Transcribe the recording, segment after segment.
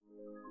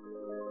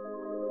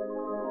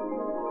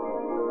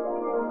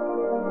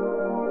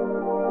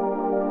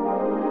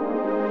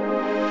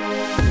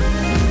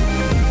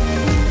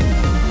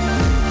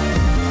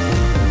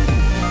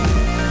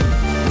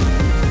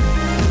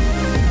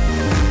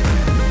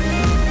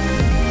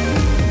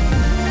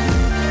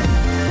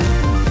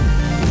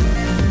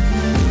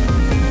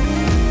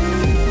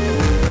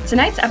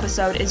Tonight's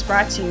episode is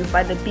brought to you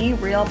by the Be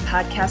Real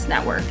Podcast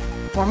Network.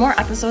 For more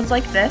episodes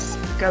like this,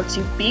 go to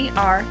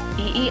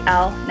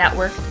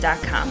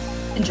BREELnetwork.com.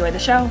 Enjoy the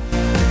show.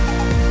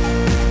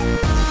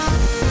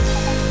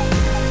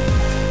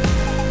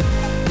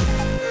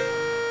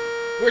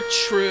 We're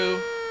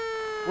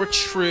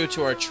true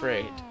to our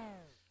trade.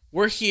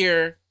 We're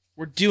here.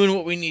 We're doing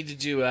what we need to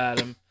do,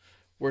 Adam.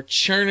 We're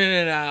churning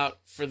it out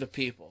for the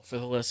people, for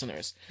the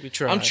listeners. We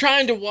try. I'm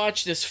trying to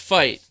watch this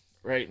fight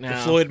right now.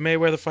 The Floyd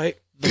Mayweather fight?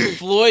 The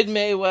Floyd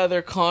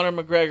Mayweather Conor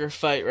McGregor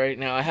fight right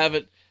now. I have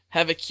it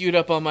queued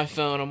up on my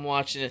phone. I'm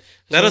watching it.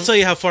 That'll tell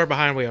you how far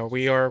behind we are.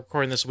 We are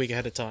recording this a week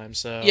ahead of time,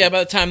 so Yeah, by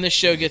the time this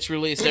show gets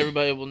released,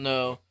 everybody will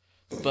know.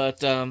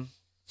 But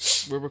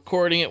we're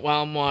recording it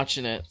while I'm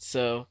watching it,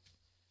 so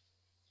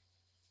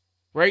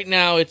right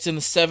now it's in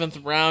the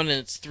 7th round and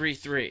it's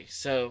 3-3.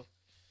 So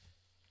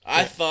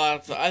I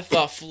thought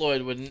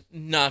Floyd would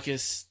knock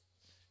his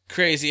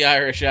crazy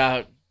Irish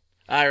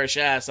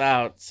ass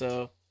out.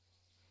 So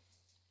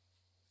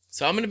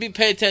I'm gonna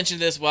pay attention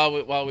to this while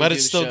we But do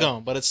it's the still show.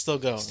 going. But it's still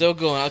going. Still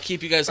going. I'll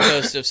keep you guys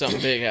posted if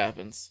something big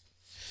happens.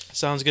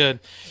 Sounds good.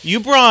 You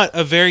brought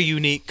a very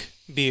unique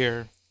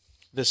beer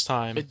this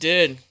time. It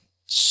did.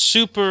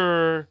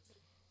 Super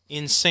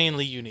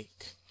insanely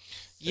unique.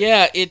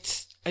 Yeah,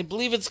 I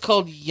believe it's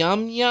called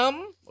Yum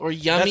Yum or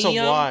Yummy That's a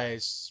Yum.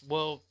 wise.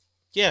 Well,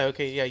 yeah,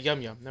 okay, yeah,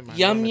 Yum Yum. Never mind.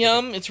 Yum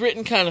Yum. It's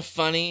written kind of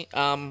funny.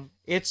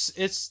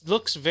 It's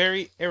looks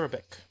very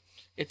Arabic.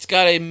 It's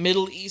got a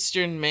Middle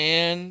Eastern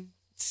man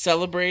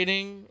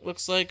celebrating,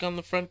 looks like, on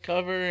the front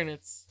cover, and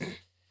it's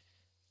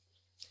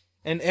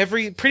And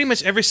pretty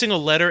much every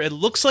single letter, it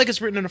looks like it's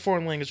written in a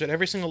foreign language, but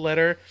every single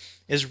letter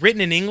is written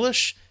in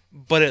English,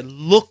 but it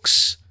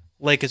looks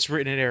like it's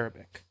written in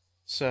Arabic.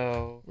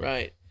 So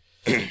right.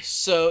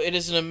 So it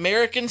is an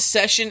American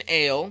Session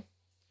Ale.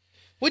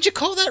 would you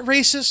call that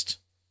racist?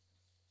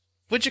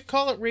 Would you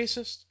call it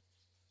racist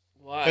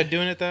Why? by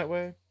doing it that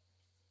way?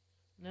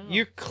 No.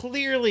 You're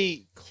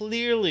clearly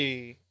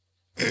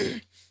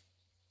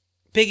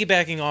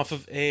piggybacking off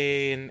of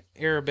an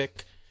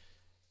Arabic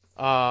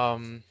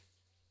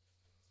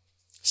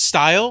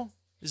style.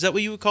 Is that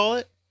what you would call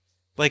it?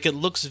 Like, it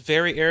looks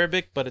very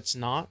Arabic, but it's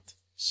not.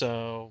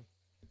 So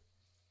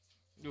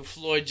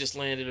Floyd just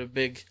landed a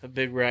big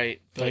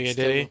right. But Oh, yeah,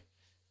 still, did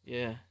he?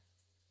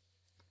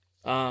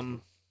 Yeah.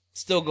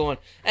 Still going.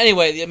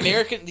 Anyway,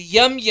 the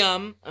Yum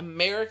Yum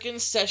American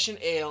Session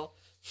Ale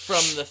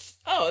from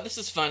this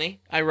is funny,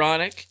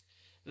 ironic,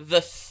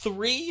 the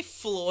Three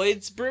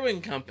Floyds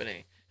Brewing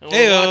Company. And we're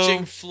Heyo.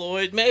 watching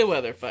Floyd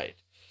Mayweather fight.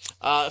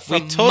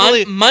 From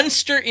totally-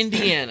 Munster,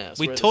 Indiana. is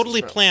we where this totally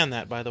is from. planned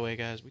that, by the way,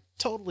 guys. We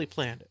totally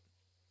planned it.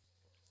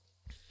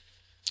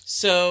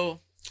 So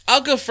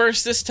I'll go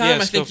first this time.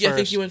 Yes, I think go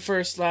first. you went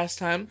first last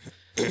time.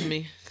 Let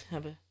me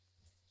have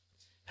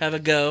a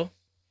go.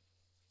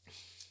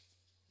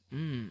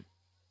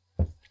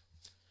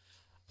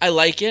 I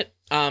like it.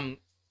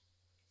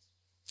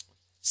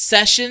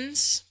 Session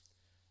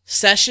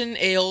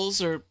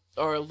ales are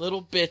a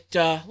little bit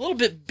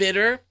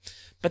bitter,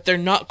 but they're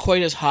not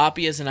quite as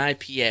hoppy as an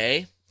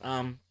IPA.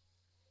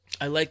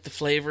 I like the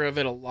flavor of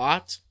it a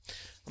lot.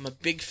 I'm a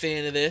big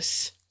fan of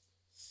this.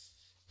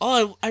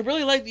 Oh, I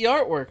really like the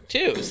artwork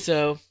too.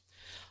 So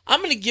I'm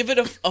going to give it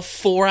a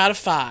 4 out of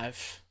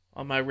 5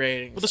 on my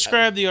rating. Well,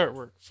 describe the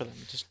artwork for them.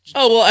 Just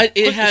it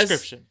quick has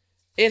description.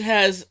 It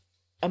has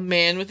a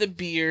man with a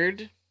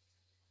beard.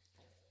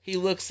 He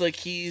looks like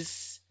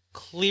he's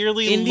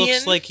Clearly Indian?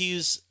 looks like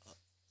he's,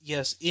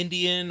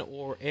 Indian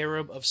or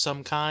Arab of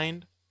some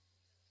kind.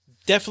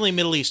 Definitely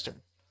Middle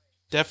Eastern.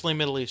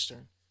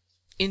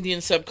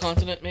 Indian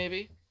subcontinent,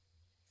 maybe.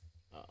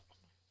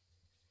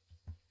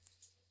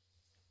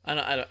 I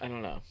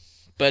don't know,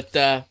 but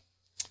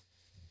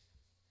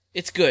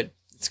it's good.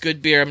 It's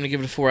good beer. I'm gonna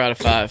give it a 4 out of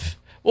 5.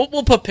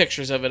 We'll put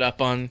pictures of it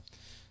up on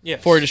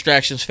Yes. For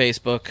Distractions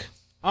Facebook.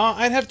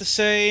 I'd have to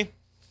say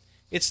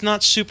it's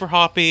not super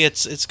hoppy.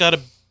 It's got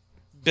a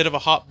bit of a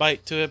hop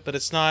bite to it, but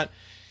it's not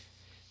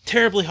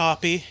terribly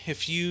hoppy.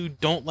 If you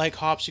don't like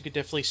hops, you could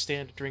definitely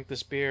stand to drink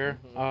this beer.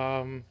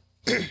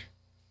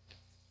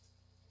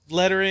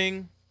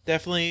 Lettering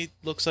definitely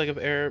looks like of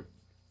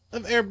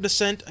Arab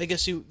descent, I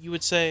guess you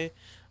would say.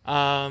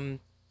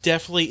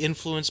 Definitely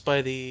influenced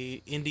by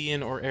the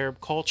Indian or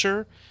Arab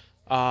culture.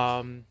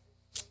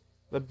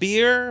 The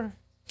beer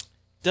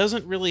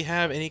doesn't really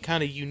have any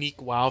kind of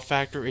unique wow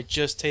factor. It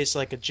just tastes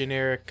like a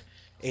generic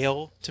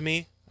ale to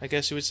me, I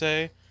guess you would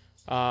say.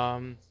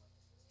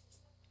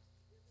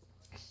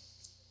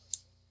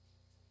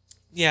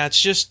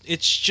 It's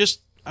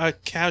just a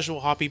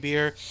casual hoppy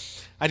beer.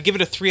 I'd give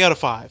it a 3 out of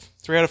 5.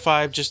 3 out of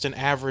 5, just an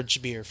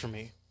average beer for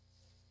me.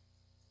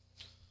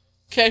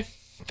 Okay,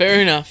 fair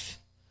enough.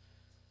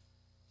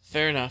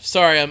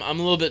 Sorry, I'm a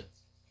little bit.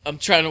 I'm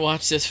trying to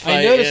watch this fight.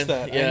 I noticed and-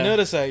 that. yeah. I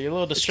noticed that. You're a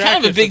little It's distracted.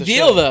 kind of a big for the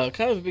deal, show. though.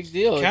 Kind of a big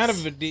deal. Kind It's-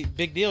 of a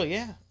big deal,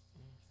 yeah.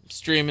 I'm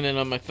streaming it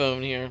on my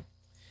phone here.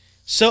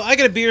 So I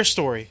got a beer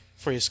story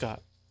for you,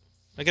 Scott.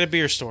 I got a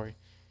beer story.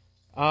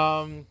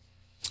 I'm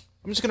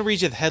just going to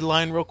read you the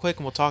headline real quick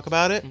and we'll talk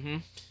about it. Mm-hmm.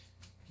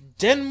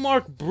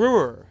 Denmark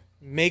brewer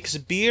makes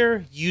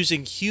beer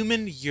using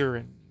human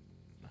urine.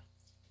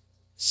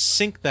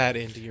 Sink that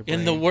into your brain.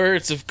 In the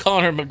words of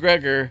Conor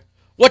McGregor,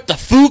 what the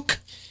fook?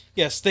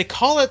 Yes, they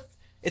call it...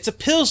 It's a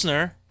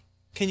Pilsner.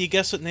 Can you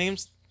guess what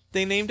names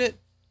they named it?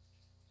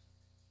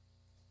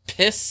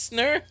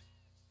 Pissner?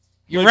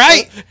 You're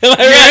right. Am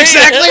I You're right?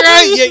 exactly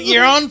right.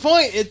 You're on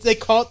point. They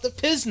call it the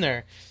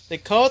Pilsner.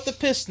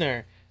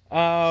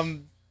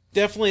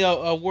 Definitely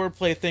a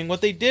wordplay thing.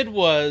 What they did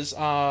was...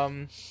 let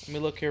me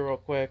look here real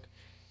quick.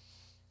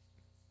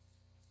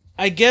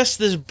 I guess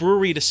this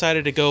brewery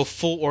decided to go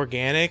full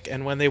organic,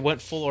 and when they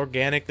went full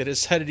organic, they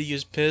decided to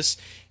use piss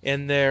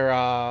in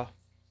their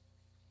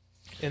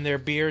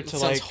beer to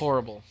Sounds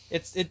horrible.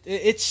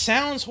 It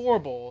sounds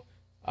horrible.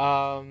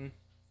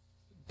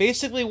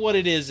 Basically, what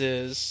it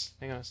is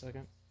hang on a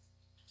second.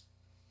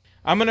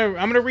 I'm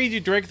gonna read you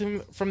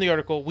directly from the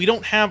article. We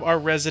don't have our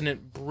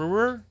resident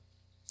brewer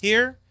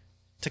here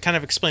to kind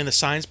of explain the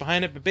science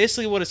behind it, but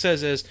basically what it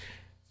says is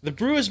the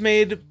brew is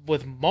made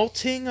with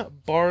malting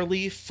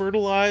barley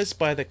fertilized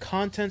by the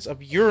contents of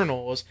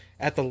urinals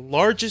at the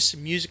largest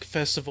music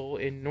festival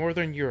in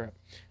Northern Europe.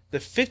 The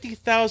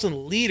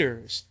 50,000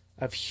 liters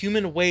of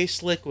human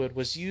waste liquid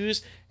was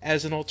used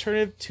as an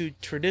alternative to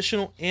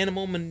traditional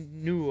animal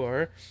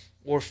manure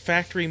or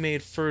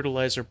factory-made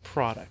fertilizer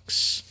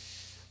products.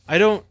 I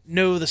don't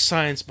know the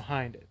science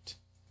behind it,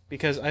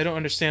 because I don't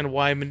understand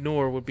why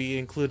manure would be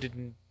included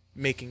in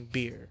making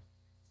beer.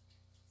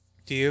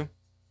 Do you?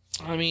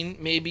 I mean,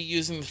 maybe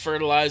using the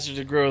fertilizer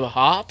to grow the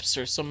hops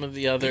or some of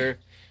the other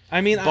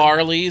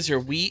barleys or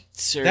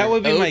wheats or that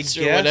would be my oats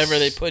or guess. whatever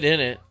they put in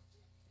it.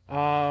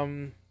 I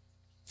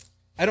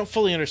don't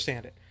fully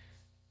understand it.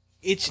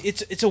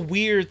 It's a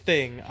weird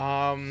thing.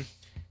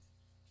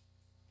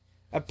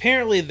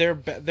 Apparently, their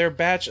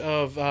batch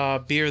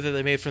of beer that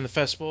they made from the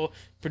festival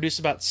produced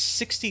about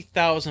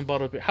 60,000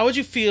 bottles of beer. How would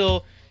you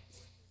feel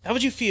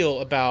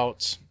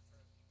about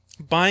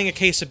buying a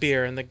case of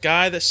beer and the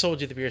guy that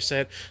sold you the beer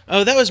said,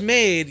 "Oh, that was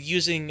made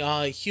using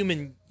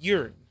human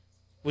urine"?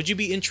 Would you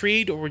be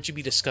intrigued or would you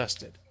be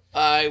disgusted?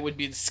 I would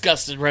be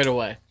disgusted right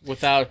away,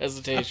 without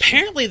hesitation.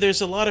 Apparently,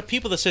 there's a lot of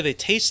people that say they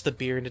taste the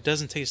beer and it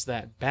doesn't taste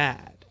that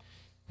bad.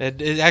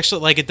 It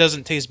actually, it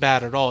doesn't taste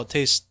bad at all. It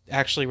tastes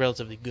actually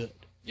relatively good.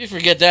 You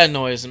forget that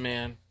noise,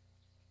 man.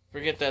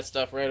 Forget that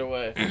stuff right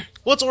away.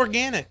 Well, it's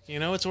organic.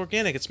 It's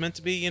organic. It's meant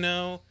to be,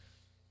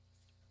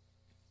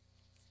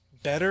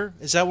 better.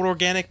 Is that what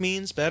organic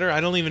means? Better?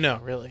 I don't even know,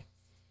 really.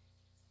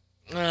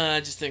 I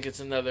just think it's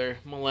another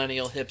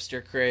millennial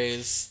hipster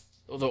craze.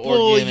 The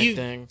organic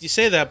thing. You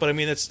say that, but I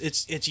mean,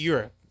 it's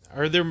Europe.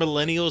 Are there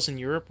millennials in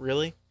Europe,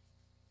 really?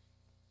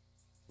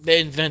 They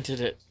invented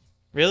it.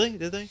 Really?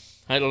 Did they?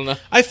 I don't know.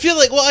 I feel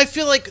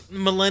like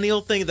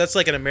millennial thing, that's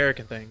like an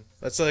American thing.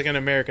 That's like an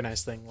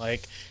Americanized thing.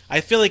 Like,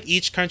 I feel like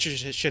each country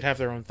should have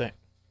their own thing.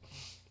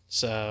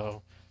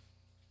 So,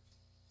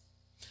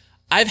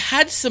 I've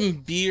had some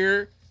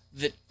beer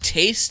that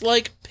tastes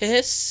like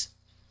piss,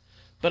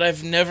 but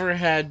I've never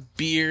had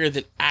beer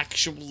that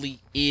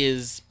actually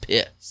is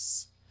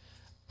piss.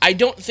 I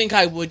don't think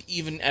I would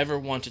even ever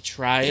want to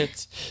try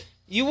it.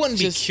 You wouldn't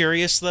be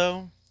curious,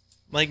 though?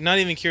 Like, not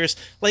even curious.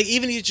 Like,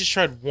 even if you just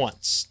tried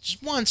once.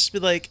 Just once, be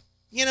like,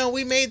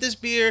 we made this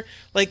beer.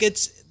 Like,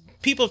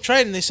 people have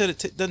tried it and they said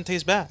it doesn't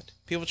taste bad.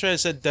 People tried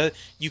it and said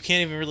you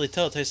can't even really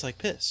tell it tastes like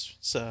piss.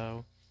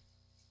 So,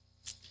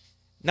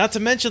 not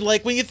to mention,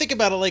 like, when you think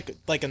about it,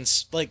 like in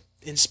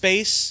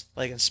space,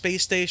 like in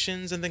space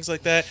stations and things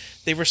like that,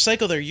 they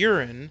recycle their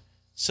urine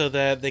so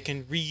that they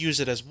can reuse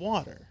it as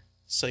water.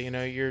 So,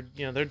 they're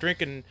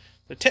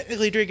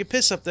technically drinking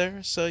piss up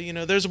there. So,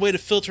 there's a way to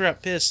filter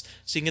out piss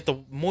so you can get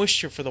the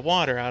moisture for the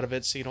water out of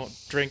it so you don't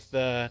drink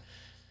the...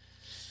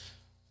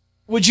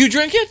 Would you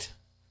drink it?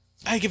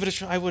 I'd give it a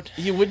try. I would.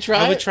 You would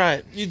try it? I would try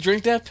it. You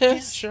drink that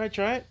piss? Yeah, sure, I'd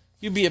try it.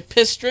 You'd be a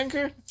piss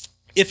drinker?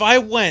 If I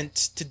went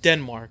to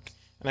Denmark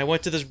and I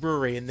went to this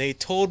brewery and they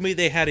told me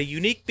they had a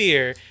unique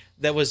beer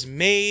that was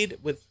made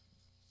with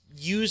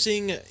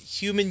using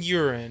human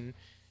urine,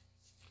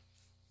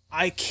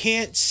 I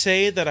can't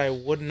say that I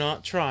would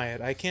not try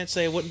it. I can't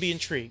say I wouldn't be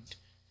intrigued.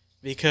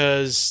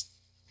 Because,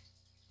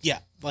 yeah,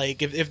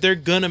 like, if they're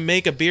gonna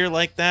make a beer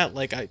like that,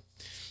 like,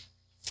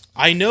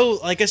 I know,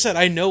 like I said,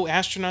 I know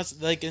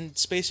astronauts, like, in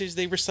space stations,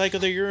 they recycle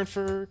their urine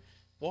for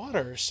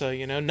water. So,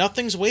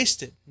 nothing's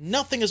wasted.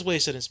 Nothing is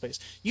wasted in space.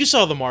 You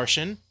saw The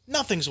Martian.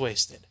 Nothing's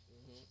wasted.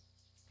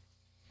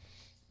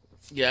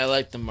 Yeah, I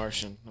like The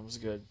Martian. That was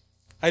good.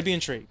 I'd be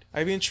intrigued.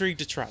 I'd be intrigued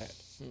to try it.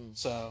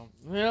 So,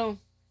 well,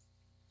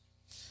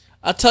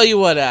 I'll tell you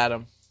what,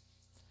 Adam.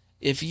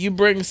 If you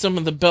bring some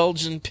of the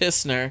Belgian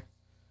Pilsner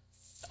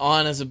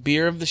on as a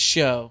beer of the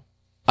show,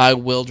 I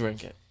will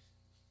drink it.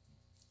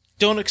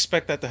 Don't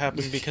expect that to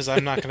happen because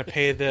I'm not going to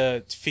pay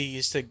the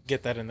fees to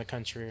get that in the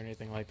country or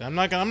anything like that. I'm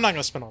not going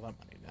to spend all that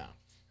money now.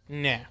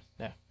 No.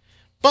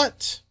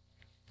 But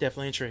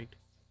definitely intrigued.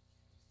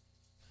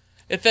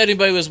 If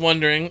anybody was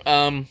wondering,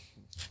 I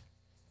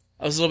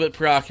was a little bit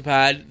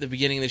preoccupied at the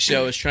beginning of the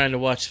show. I was trying to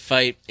watch the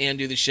fight and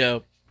do the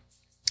show.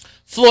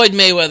 Floyd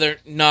Mayweather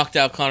knocked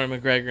out Conor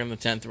McGregor in the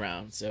 10th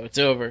round, so it's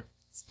over.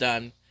 It's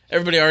done.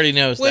 Everybody already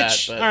knows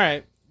that. But... all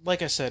right,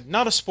 like I said,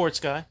 not a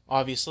sports guy,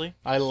 obviously.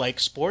 I like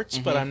sports,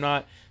 but I'm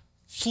not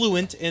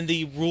fluent in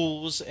the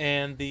rules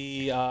and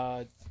the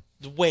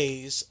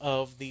ways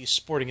of the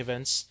sporting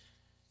events,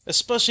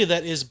 especially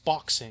that is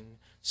boxing.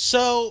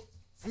 So,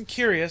 I'm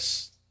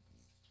curious.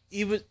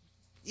 He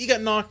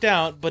got knocked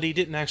out, but he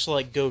didn't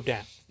actually, go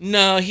down.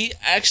 No, he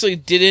actually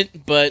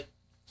didn't, but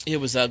it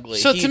was ugly.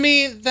 So, to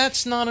me,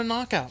 that's not a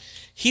knockout.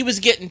 He was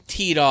getting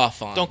teed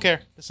off on. Don't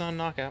care. It's not a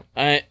knockout.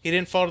 He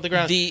didn't fall to the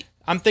ground.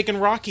 I'm thinking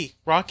Rocky.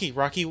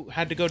 Rocky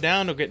had to go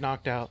down to get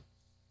knocked out.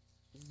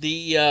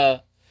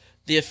 The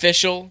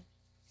official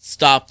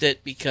stopped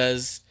it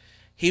because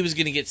he was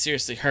going to get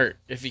seriously hurt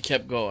if he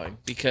kept going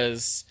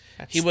because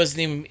he wasn't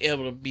even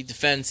able to be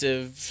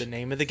defensive. It's the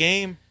name of the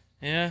game.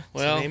 Yeah,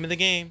 well, it's the name of the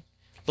game.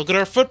 Look at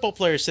our football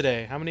players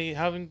today. How many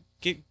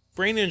get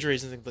brain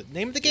injuries and things? But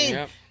name of the game.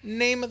 Yep.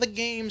 Name of the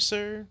game,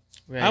 sir.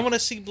 Right. I want to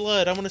see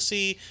blood. I want to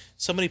see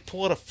somebody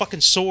pull out a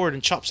fucking sword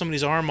and chop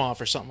somebody's arm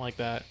off or something like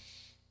that.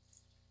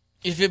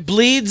 If it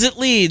bleeds, it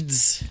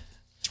leads.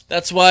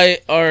 That's why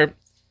our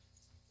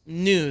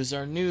news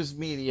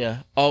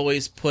media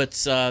always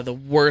puts the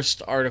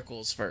worst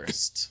articles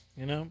first.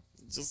 You know?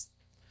 It's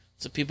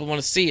what people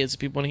want to see. It's what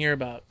people want to hear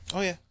about.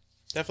 Oh, yeah.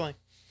 Definitely.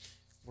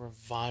 We're a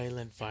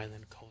violent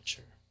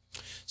culture.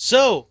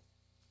 So,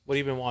 what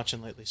have you been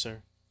watching lately,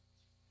 sir?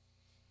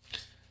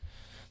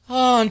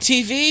 On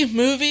TV,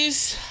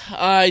 movies,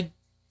 I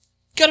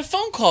got a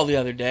phone call the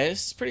other day.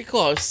 It's pretty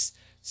cool. I was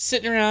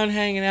sitting around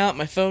hanging out.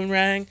 My phone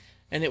rang,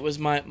 and it was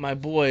my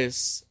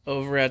boys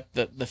over at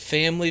the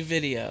Family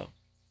Video.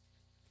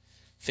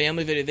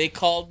 Family Video. They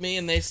called me,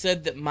 and they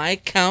said that my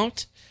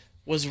account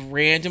was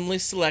randomly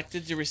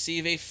selected to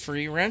receive a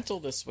free rental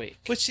this week.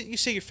 Which, you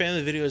say your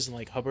Family Video is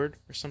in, Hubbard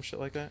or some shit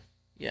like that?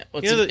 Yeah,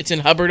 well, it's in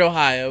Hubbard,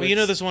 Ohio.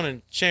 Well, there's one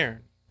in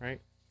Sharon, right?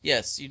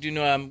 Yes, you do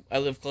know I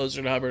live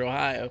closer to Hubbard,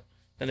 Ohio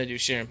than I do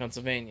Sharon,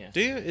 Pennsylvania.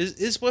 Do you?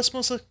 Is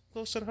Westmost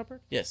closer to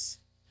Hubbard? Yes.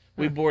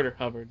 We border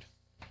Hubbard.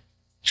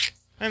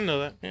 I didn't know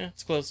that. Yeah,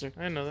 it's closer.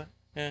 I didn't know that.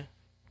 Yeah.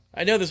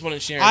 I know there's one in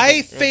Sharon.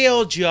 I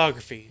failed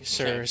geography,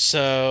 sir, okay.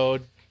 So...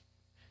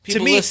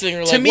 People listening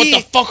are like, what the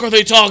fuck are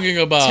they talking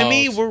about? To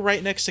me, we're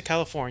right next to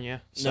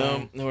California.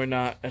 So. No, we're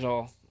not at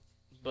all.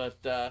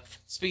 But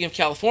speaking of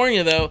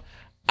California, though,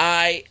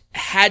 I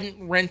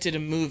hadn't rented a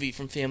movie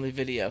from Family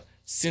Video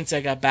since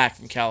I got back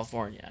from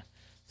California.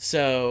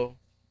 So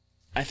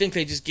I think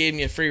they just gave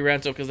me a free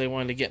rental because they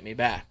wanted to get me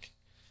back.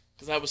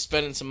 Because I was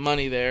spending some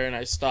money there and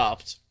I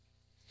stopped.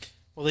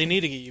 Well, they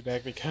need to get you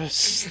back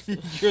because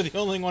you're the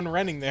only one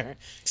renting there.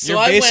 So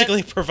you're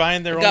basically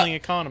providing their only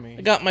economy.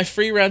 I got my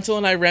free rental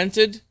and I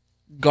rented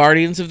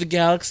Guardians of the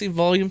Galaxy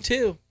Volume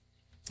 2.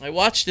 I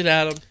watched it,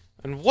 Adam.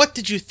 And what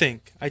did you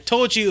think? I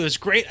told you it was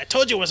great. I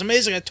told you it was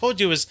amazing. I told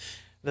you it was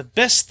the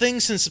best thing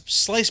since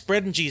sliced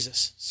bread and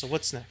Jesus. So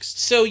what's next?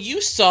 So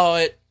you saw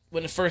it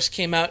when it first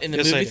came out in the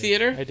movie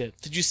theater? I did.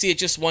 Did you see it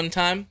just one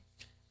time?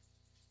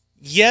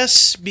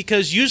 Yes,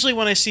 because usually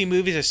when I see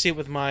movies, I see it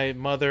with my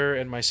mother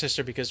and my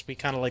sister because we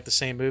kind of like the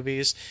same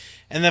movies.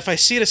 And if I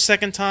see it a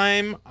second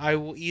time, I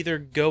will either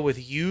go with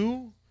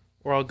you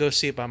or I'll go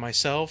see it by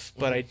myself.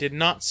 But I did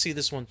not see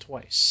this one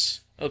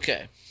twice.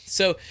 Okay.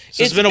 So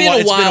it's been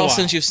a while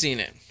since you've seen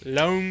it.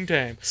 Long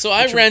time. So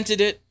I rented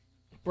it,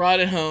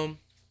 brought it home,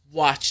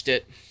 watched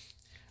it.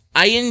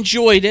 I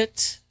enjoyed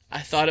it. I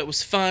thought it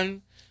was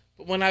fun.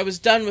 But when I was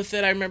done with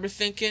it, I remember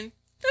thinking,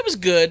 that was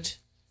good.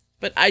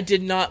 But I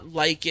did not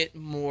like it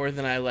more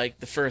than I liked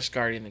the first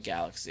Guardian of the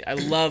Galaxy. I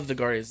love the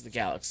Guardians of the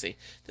Galaxy.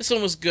 This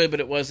one was good, but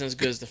it wasn't as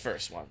good as the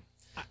first one.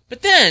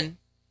 But then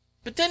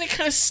it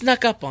kind of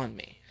snuck up on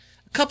me.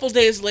 A couple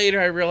days later,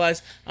 I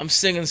realized I'm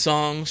singing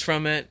songs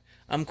from it.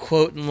 I'm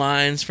quoting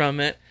lines from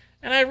it.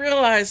 And I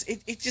realized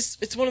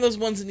it's one of those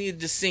ones that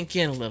needed to sink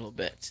in a little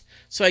bit.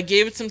 So I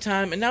gave it some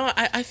time, and now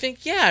I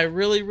think, yeah, I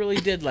really, really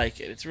did like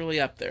it. It's really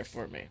up there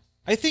for me.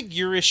 I think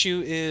your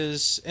issue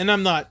is, and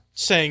I'm not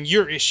saying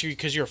your issue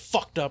because you're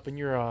fucked up and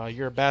you're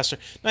a bastard.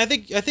 No, I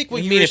think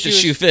what your issue if the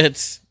shoe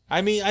fits.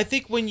 I mean, I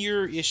think when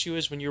your issue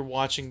is when you're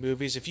watching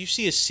movies, if you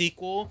see a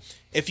sequel,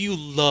 if you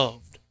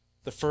loved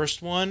the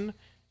first one,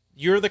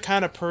 you're the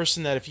kind of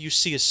person that if you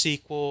see a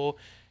sequel,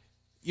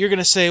 you're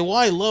gonna say, "Well,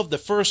 I love the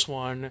first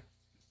one,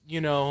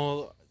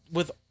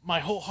 with my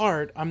whole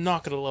heart. I'm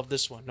not gonna love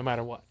this one, no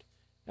matter what."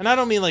 And I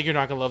don't mean like you're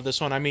not going to love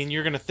this one. I mean,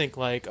 you're going to think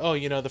like, oh,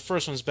 the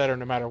first one's better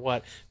no matter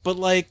what. But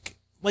like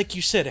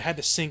you said, it had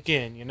to sink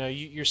in.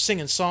 You're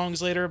singing songs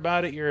later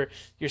about it. You're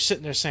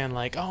sitting there saying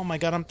like, oh my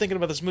God, I'm thinking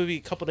about this movie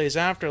a couple days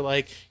after.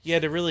 Like, you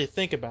had to really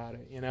think about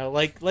it.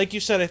 Like you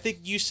said, I think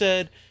you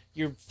said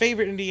your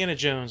favorite Indiana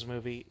Jones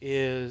movie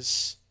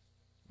is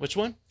which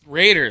one?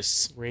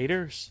 Raiders.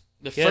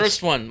 The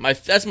first one.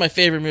 That's my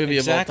favorite movie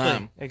of all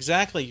time.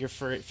 Exactly. Your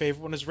favorite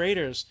one is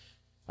Raiders.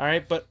 All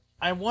right, but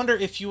I wonder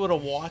if you would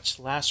have watched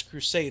Last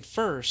Crusade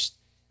first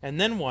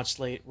and then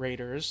watched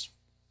Raiders,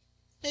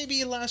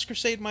 maybe Last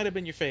Crusade might have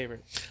been your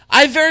favorite.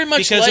 I very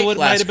much like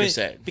Last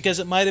Crusade. Because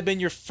it might have been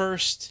your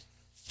first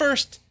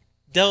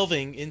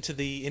delving into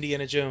the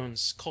Indiana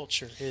Jones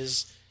culture.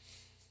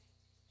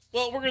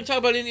 Well, we're going to talk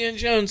about Indiana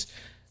Jones.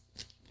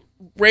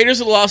 Raiders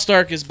of the Lost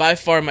Ark is by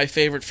far my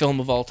favorite film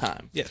of all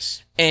time.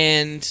 Yes.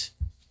 And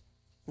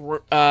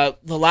The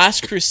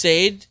Last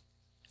Crusade,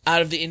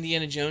 out of the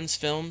Indiana Jones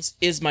films,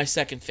 is my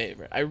second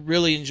favorite. I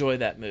really enjoy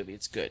that movie.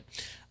 It's good.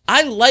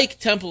 I like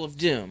Temple of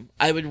Doom.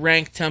 I would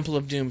rank Temple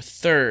of Doom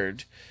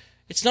third.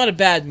 It's not a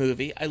bad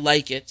movie. I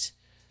like it.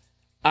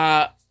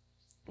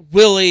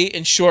 Willie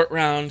in Short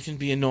Round can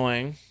be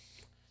annoying.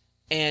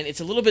 And it's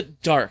a little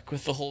bit dark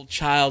with the whole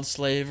child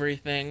slavery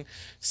thing.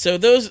 So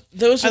those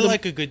are I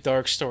like a good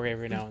dark story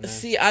every now and then.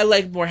 See, I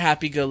like more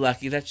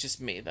happy-go-lucky. That's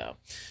just me, though.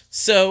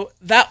 So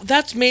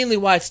that's mainly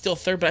why it's still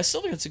third, but I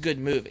still think it's a good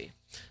movie.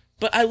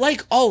 But I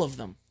like all of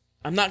them.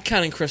 I'm not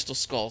counting Crystal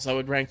Skulls. I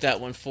would rank that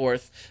one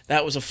fourth.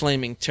 That was a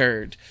flaming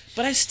turd.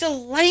 But I still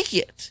like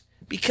it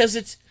because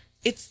it's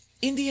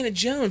Indiana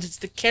Jones. It's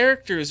the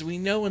characters we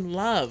know and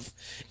love.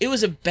 It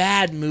was a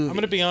bad movie. I'm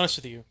going to be honest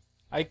with you.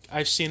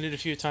 I've seen it a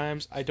few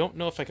times. I don't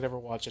know if I could ever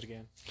watch it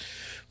again.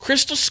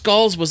 Crystal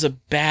Skulls was a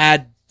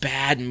bad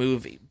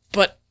movie,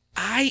 but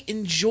I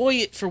enjoy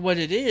it for what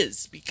it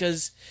is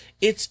because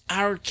it's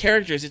our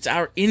characters, it's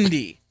our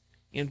indie,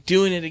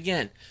 doing it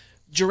again.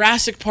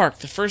 Jurassic Park,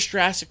 the first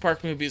Jurassic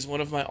Park movie, is one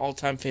of my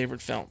all-time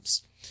favorite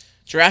films.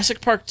 Jurassic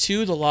Park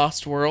 2, The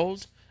Lost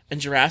World, and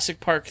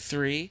Jurassic Park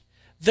 3,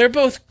 they're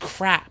both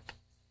crap.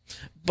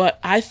 But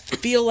I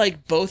feel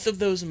like both of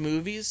those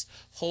movies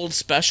hold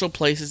special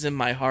places in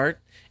my heart,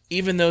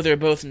 even though they're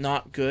both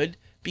not good,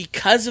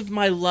 because of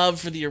my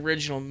love for the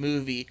original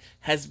movie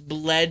has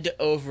bled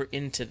over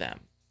into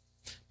them.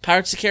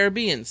 Pirates of the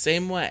Caribbean,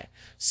 same way.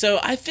 So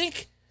I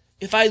think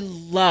if I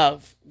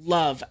love,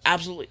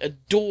 absolutely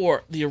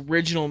adore the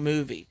original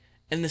movie,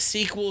 and the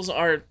sequels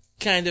are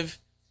kind of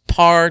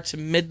par to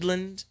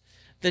midland,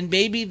 then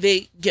maybe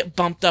they get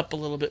bumped up a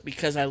little bit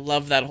because I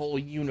love that whole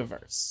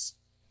universe.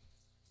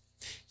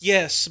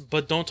 Yes,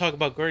 but don't talk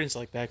about Guardians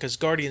like that, because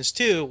Guardians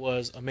 2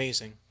 was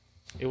amazing.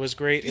 It was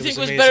great. You think it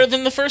was amazing. better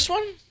than the first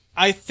one?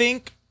 I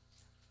think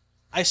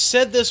I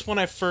said this when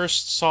I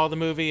first saw the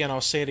movie, and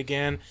I'll say it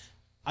again.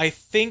 I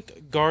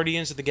think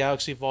Guardians of the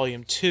Galaxy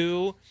Volume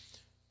 2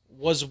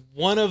 was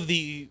one of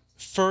the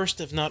first,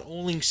 if not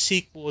only,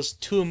 sequels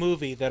to a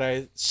movie that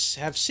I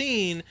have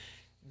seen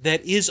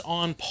that is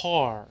on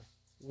par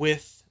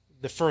with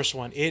the first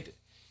one.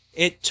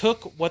 It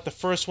took what the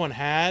first one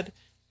had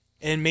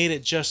and made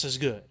it just as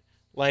good.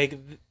 Like,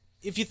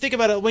 if you think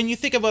about it, when you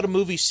think about a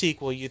movie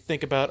sequel, you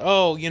think about,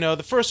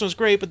 the first one's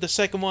great, but the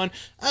second one,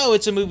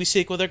 it's a movie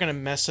sequel, they're going to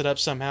mess it up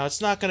somehow.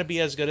 It's not going to be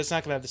as good. It's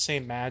not going to have the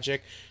same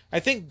magic. I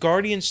think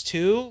Guardians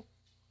 2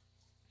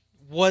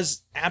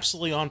 was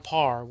absolutely on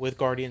par with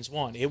Guardians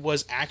 1. It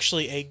was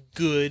actually a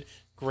good,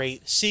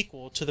 great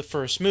sequel to the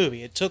first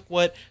movie. It took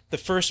what the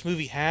first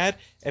movie had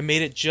and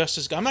made it just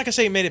as good. I'm not going to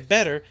say it made it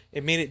better,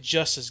 it made it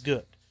just as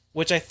good,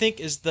 which I think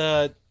is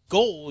the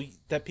goal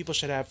that people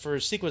should have for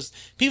sequels.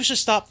 People should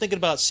stop thinking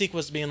about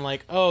sequels being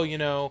like,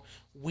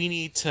 we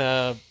need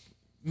to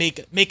make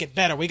it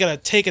better. We got to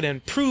take it and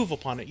improve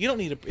upon it. You don't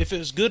need to, if it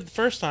was good the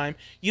first time,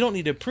 you don't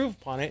need to improve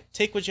upon it.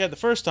 Take what you had the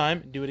first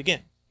time and do it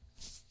again.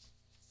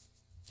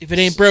 If it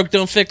ain't broke,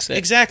 don't fix it.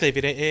 Exactly. If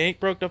it ain't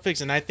broke, don't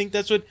fix it. And I think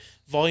that's what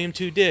Volume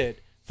 2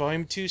 did.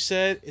 Volume 2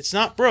 said, it's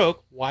not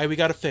broke, why we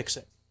got to fix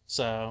it.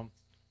 So.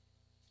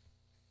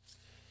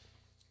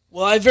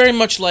 Well, I very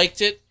much liked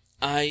it.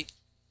 I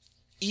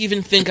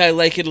even think I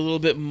like it a little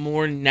bit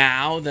more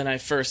now than I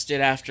first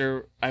did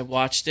after I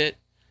watched it.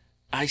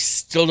 I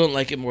still don't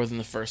like it more than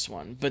the first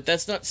one, but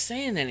that's not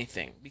saying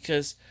anything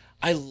because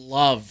I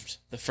loved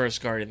the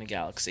first Guardian of the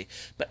Galaxy.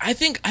 But I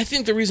think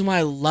the reason why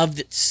I loved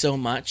it so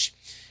much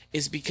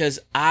is because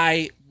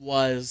I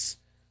was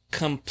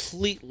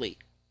completely,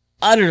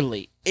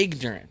 utterly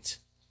ignorant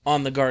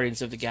on the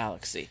Guardians of the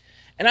Galaxy.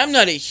 And I'm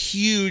not a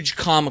huge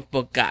comic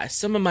book guy.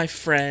 Some of my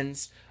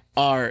friends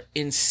are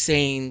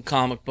insane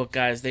comic book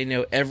guys. They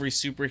know every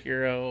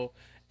superhero,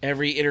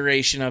 every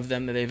iteration of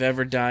them that they've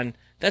ever done.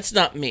 That's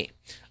not me.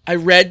 I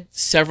read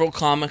several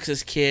comics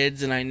as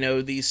kids, and I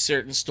know these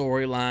certain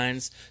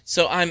storylines.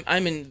 So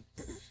I'm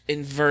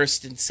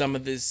versed in some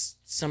of these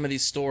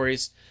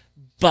stories,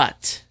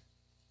 but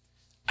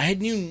I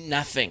knew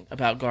nothing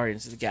about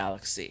Guardians of the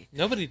Galaxy.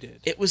 Nobody did.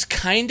 It was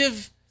kind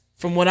of,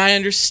 from what I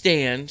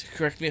understand,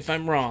 correct me if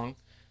I'm wrong,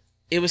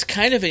 it was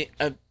kind of a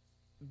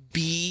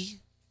B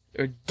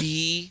or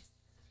D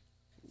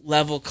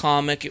level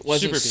comic. It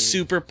wasn't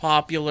super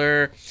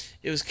popular.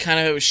 It was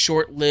it was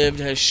short-lived,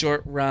 had a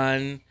short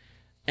run,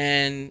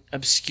 and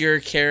obscure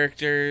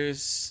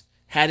characters,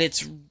 had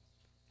its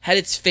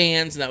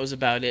fans, and that was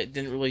about it.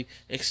 Didn't really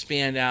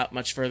expand out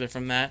much further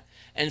from that.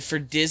 And for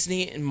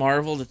Disney and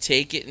Marvel to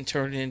take it and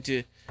turn it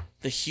into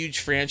the huge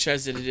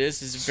franchise that it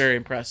is very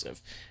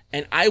impressive.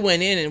 And I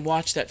went in and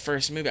watched that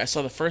first movie. I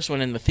saw the first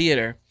one in the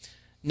theater,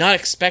 not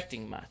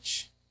expecting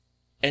much,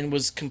 and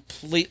was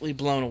completely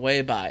blown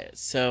away by it.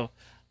 So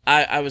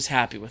I was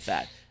happy with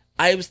that.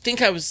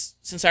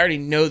 Since I already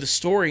know the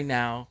story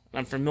now, and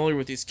I'm familiar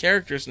with these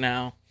characters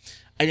now,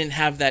 I didn't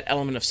have that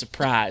element of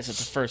surprise that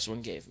the first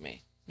one gave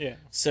me. Yeah.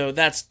 So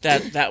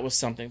that was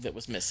something that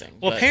was missing.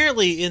 Well, but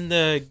apparently in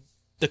the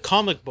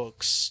comic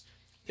books,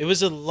 it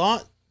was a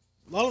lot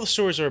of the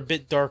stories are a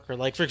bit darker.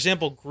 Like, for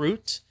example,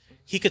 Groot,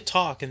 he could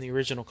talk in the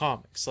original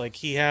comics. Like,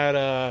 he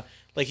had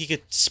he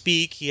could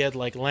speak, he had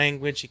like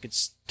language, he could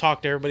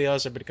talk to everybody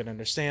else, everybody could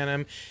understand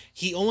him.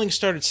 He only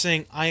started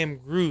saying "I am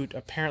Groot"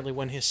 apparently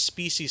when his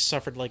species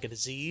suffered like a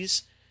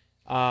disease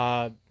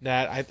that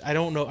I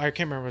don't know, I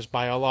can't remember, it was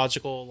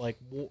biological like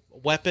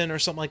weapon or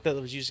something like that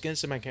was used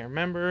against him. I can't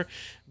remember,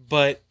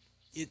 but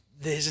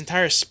his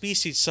entire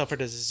species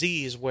suffered a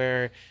disease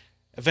where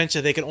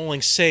eventually they could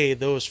only say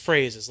those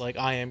phrases like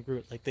 "I am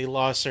Groot." Like, they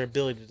lost their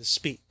ability to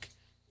speak.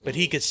 But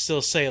he could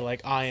still say,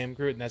 like, "I am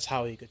Groot," and that's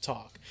how he could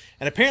talk.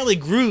 And apparently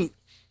Groot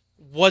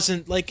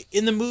wasn't, like,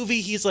 in the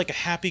movie, he's, like, a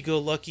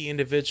happy-go-lucky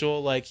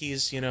individual. Like,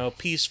 he's,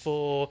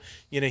 peaceful.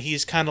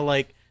 He's kind of,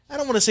 like, I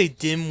don't want to say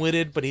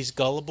dim-witted, but he's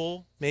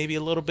gullible, maybe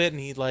a little bit.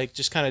 And he, like,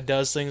 just kind of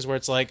does things where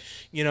it's like,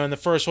 in the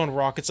first one,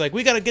 Rocket's like,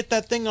 "We got to get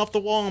that thing off the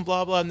wall," and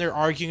blah, blah. And they're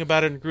arguing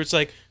about it, and Groot's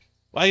like,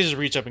 "Well, I just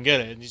reach up and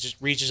get it." And he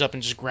just reaches up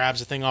and just grabs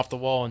the thing off the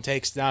wall and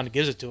takes it down and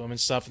gives it to him and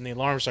stuff, and the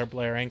alarms start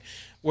blaring.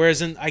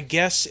 Whereas I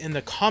guess in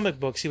the comic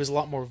books, he was a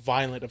lot more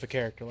violent of a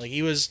character. Like,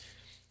 he was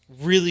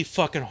really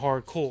fucking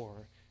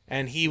hardcore.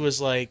 And he was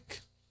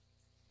like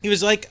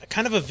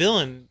kind of a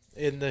villain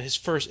in his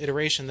first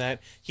iteration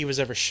that he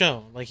was ever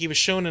shown. Like, he was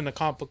shown in a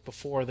comic book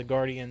before the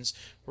Guardians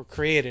were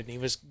created, and he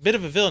was a bit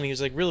of a villain. He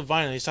was like real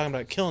violent. He's talking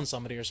about killing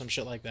somebody or some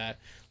shit like that.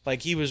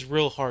 Like, he was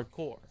real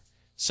hardcore.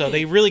 So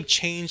they really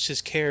changed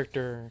his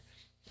character,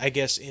 I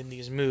guess, in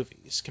these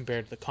movies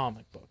compared to the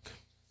comic book.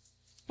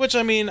 Which,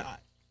 I mean,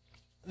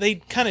 they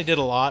kind of did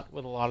a lot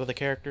with a lot of the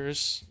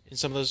characters in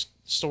some of those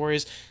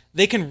stories.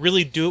 They can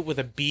really do it with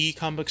a B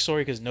comic book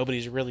story because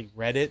nobody's really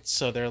read it.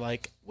 So they're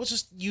like, we'll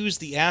just use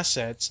the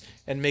assets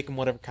and make them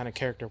whatever kind of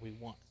character we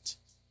want.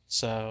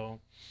 So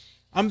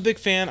I'm a big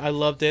fan. I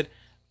loved it.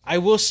 I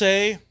will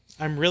say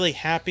I'm really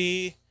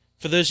happy.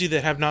 For those of you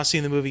that have not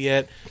seen the movie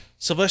yet,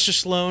 Sylvester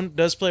Stallone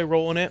does play a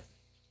role in it.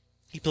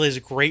 He plays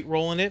a great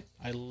role in it.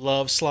 I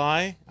love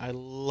Sly. I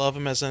love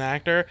him as an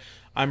actor.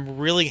 I'm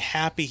really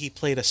happy he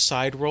played a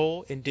side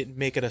role and didn't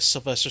make it a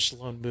Sylvester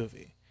Stallone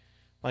movie.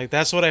 Like,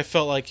 that's what I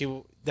felt like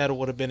that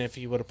would have been if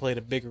he would have played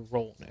a bigger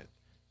role in it.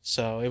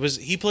 So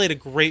he played a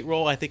great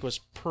role. I think it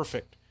was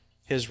perfect,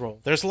 his role.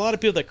 There's a lot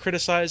of people that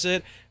criticize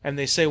it and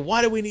they say,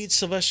 "Why do we need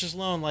Sylvester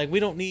Stallone? Like, we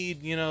don't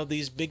need,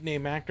 these big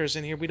name actors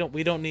in here. We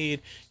don't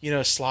need,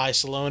 Sly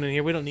Stallone in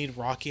here. We don't need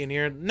Rocky in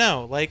here."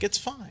 No, like, it's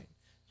fine.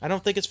 I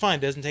don't think it's fine.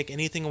 It doesn't take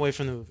anything away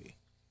from the movie.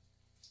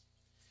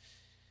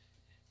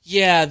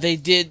 Yeah, they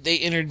did. They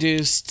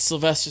introduced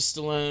Sylvester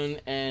Stallone,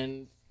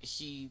 and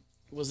he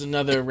was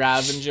another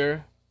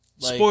Ravager.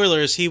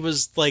 Spoilers, he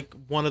was like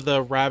one of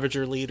the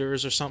Ravager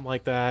leaders or something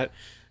like that.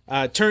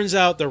 Turns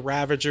out the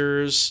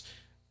Ravagers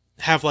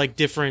have like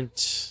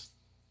different...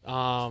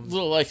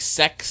 little like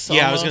sects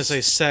Yeah, almost. I was going to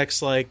say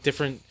sex, like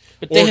different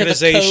But they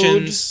organizations. Have a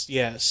code.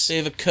 Yes. They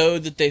have a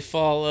code that they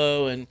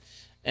follow, and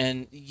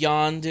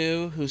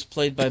Yondu, who's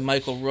played by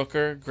Michael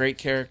Rooker, great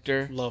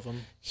character. Love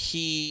him.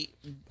 He,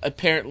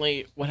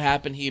 apparently, what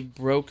happened, he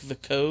broke the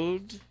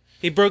code.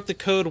 He broke the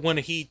code when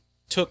he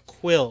took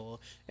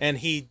Quill, and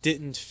he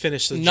didn't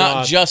finish the job.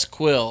 Not just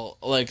Quill,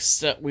 like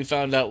we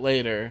found out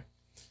later,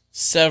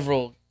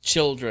 several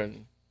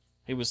children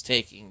he was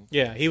taking.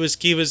 Yeah, he was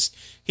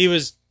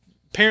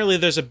apparently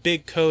there's a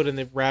big code in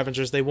the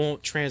Ravagers. They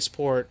won't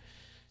transport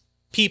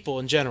people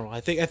in general. I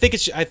think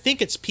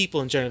it's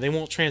people in general. They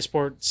won't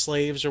transport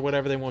slaves or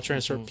whatever. They won't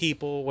transport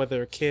people, whether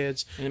they're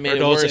kids and it made or it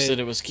adults. worse that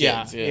it was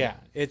kids. Yeah.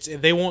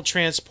 They won't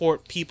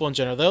transport people in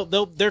general.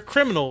 They're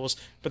criminals,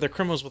 but they're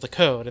criminals with a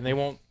code, and they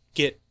won't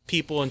get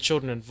people and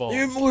children involved.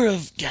 They're more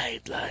of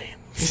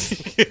guidelines.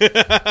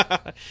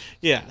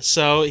 Yeah.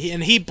 So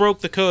he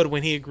broke the code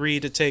when he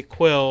agreed to take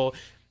Quill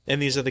and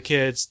these other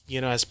kids,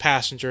 as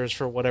passengers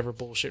for whatever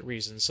bullshit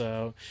reason.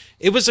 So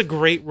it was a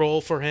great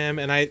role for him,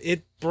 and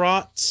it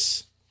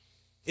brought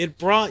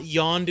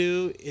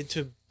Yondu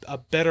into a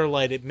better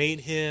light. It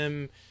made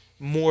him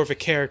more of a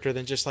character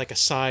than just like a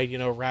side,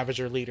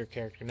 Ravager leader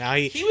character. Now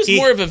he was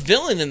more of a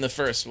villain in the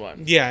first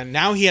one. Yeah,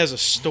 now he has a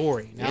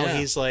story. Now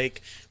he's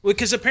like,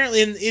 because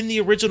apparently in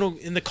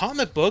the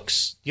comic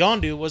books,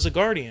 Yondu was a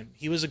Guardian.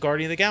 He was a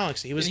Guardian of the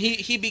Galaxy.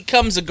 He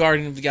becomes a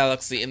Guardian of the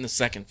Galaxy in the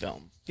second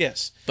film.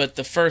 Yes. But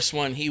the first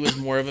one, he was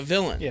more of a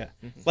villain. Yeah.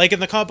 Like in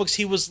the comic books,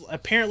 he was an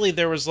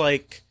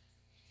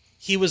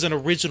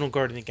original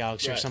Guardian of the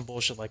Galaxy or some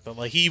bullshit like that.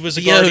 Like he was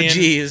a Guardian.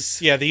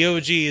 OGs. Yeah, the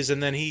OGs,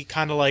 and then he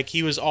kind of like,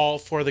 he was all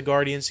for the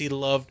Guardians. He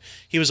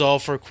was all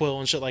for Quill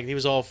and shit like that. He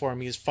was all for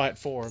him. He was fight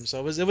for him. So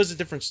it was a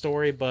different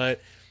story,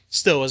 but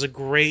still, it was a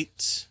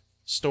great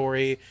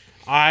story.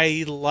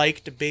 I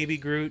liked Baby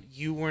Groot.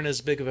 You weren't as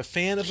big of a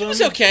fan of him. It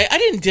was okay. I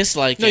didn't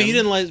dislike him. No, you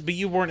didn't like, but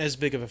you weren't as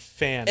big of a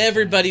fan.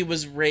 Everybody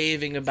was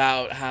raving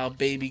about how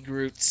Baby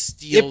Groot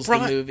steals the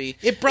movie.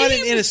 It brought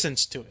an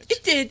innocence to it.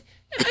 It did.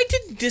 I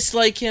didn't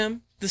dislike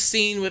him. The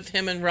scene with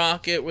him and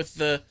Rocket with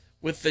the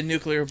with the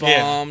nuclear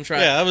bomb.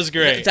 Yeah, that was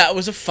great. That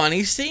was a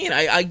funny scene.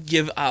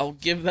 I'll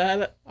give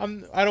that.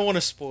 I don't want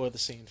to spoil the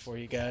scene for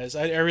you guys.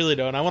 I really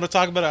don't. I want to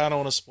talk about it. I don't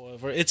want to spoil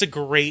it. It's a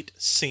great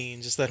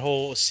scene. Just that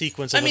whole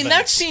sequence. Of that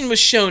events. scene was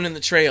shown in the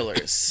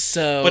trailers,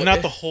 so but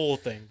not the whole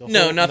thing.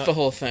 Not the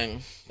whole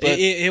thing. But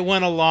it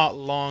went a lot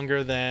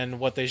longer than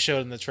what they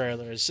showed in the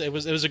trailers. It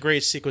was a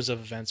great sequence of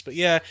events. But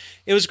yeah,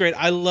 it was great.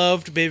 I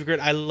loved Baby Groot.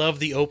 I loved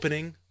the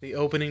opening. The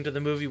opening to the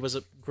movie was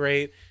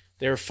great.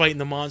 They were fighting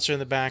the monster in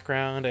the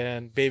background,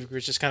 and Baby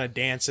Groot's just kind of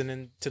dancing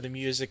into the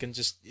music, and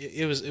just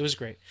it was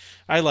great.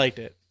 I liked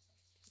it.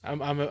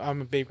 I'm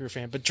a Baby Groot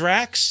fan, but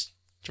Drax,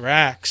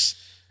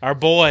 our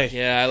boy.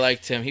 Yeah, I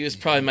liked him. He was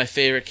probably my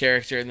favorite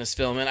character in this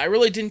film, and I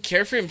really didn't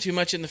care for him too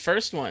much in the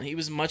first one. He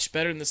was much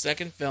better in the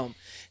second film.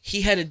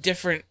 He had a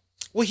different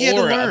he had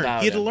to aura learn.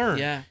 about He had to him. learn.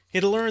 Yeah. He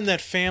had to learn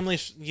that family,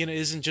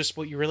 isn't just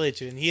what you relate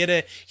to, and he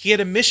had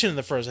a mission in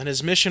the first, and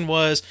his mission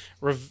was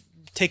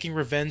taking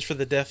revenge for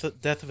the death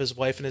of his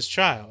wife and his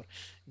child.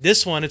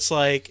 This one, it's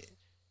like,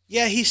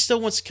 yeah, he still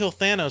wants to kill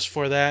Thanos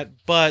for that,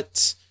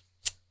 but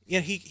yeah,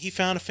 he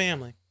found a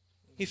family.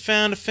 He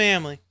found a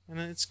family, and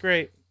it's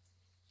great.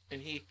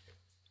 And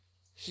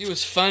he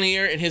was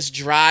funnier, and his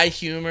dry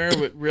humor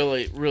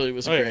really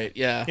was great.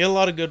 Yeah. He had a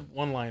lot of good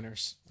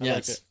one-liners. I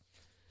liked it.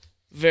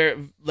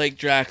 Very like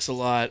Drax a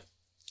lot.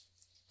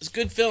 It's a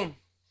good film.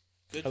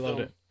 I loved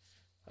it.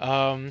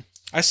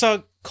 I saw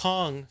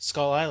Kong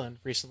Skull Island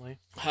recently.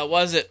 How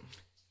was it?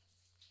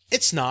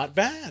 It's not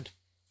bad.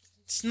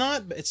 It's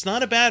not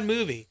a bad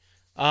movie.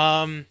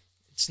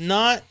 It's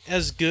not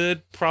as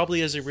good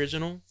probably as the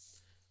original.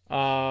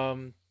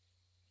 Better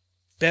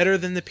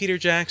than the Peter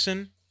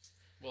Jackson.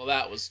 Well,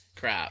 that was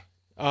crap.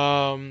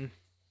 I'm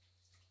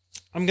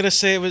gonna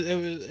say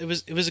it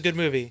was a good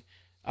movie.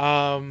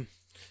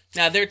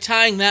 Now they're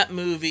tying that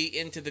movie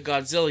into the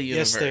Godzilla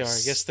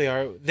universe. Yes, they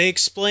are. They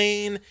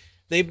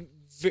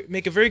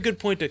make a very good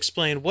point to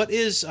explain what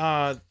is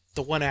the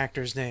one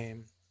actor's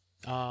name.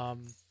 I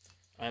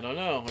don't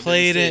know.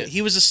 Played it.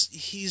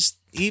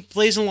 He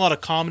plays in a lot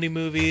of comedy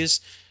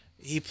movies.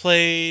 He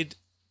played,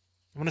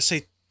 I want to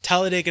say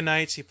Talladega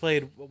Nights. He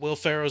played Will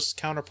Ferrell's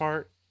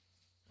counterpart.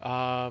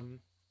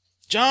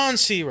 John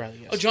C. Reilly.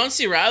 Yes. Oh, John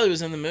C. Reilly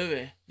was in the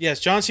movie. Yes,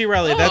 John C.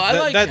 Reilly. Oh, I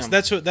like him.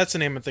 That's the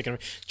name I'm thinking of.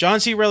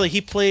 John C. Reilly.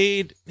 He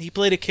played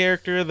a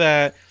character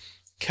that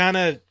kind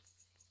of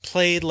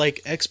played like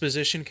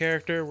exposition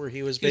character, where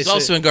he was basically. He's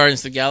also in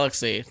Guardians of the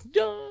Galaxy.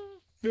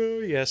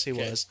 Oh, yes, he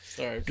was.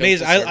 Sorry.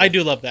 Amazing. I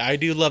do love that. I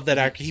do love that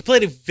actor. He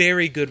played a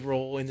very good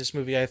role in this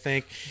movie, I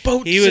think.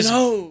 Boats and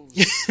hoes.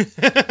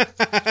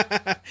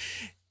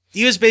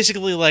 He was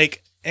basically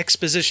like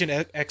exposition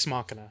ex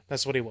machina.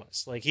 That's what he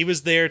was. Like, he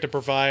was there to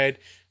provide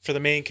for the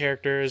main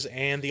characters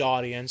and the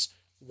audience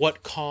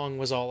what Kong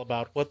was all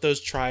about, what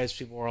those tribes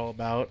people were all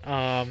about.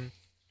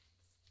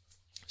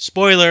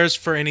 Spoilers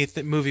for any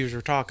movies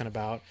we're talking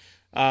about.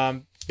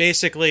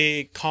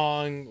 Basically,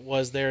 Kong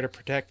was there to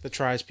protect the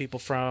tribes people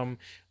from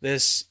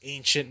this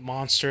ancient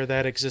monster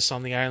that exists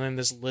on the island,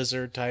 this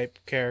lizard-type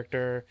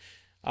character.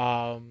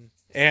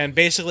 And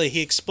basically,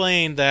 he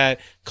explained that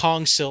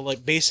Kong's still,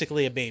 like,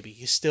 basically a baby.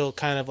 He's still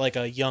kind of like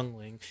a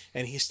youngling,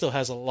 and he still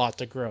has a lot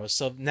to grow.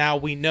 So now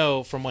we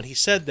know from what he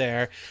said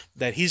there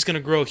that he's going to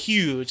grow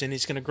huge, and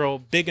he's going to grow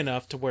big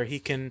enough to where he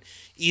can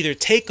either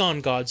take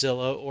on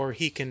Godzilla or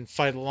he can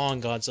fight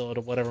along Godzilla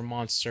to whatever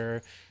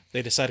monster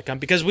they decide to come.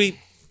 Because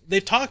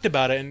they've talked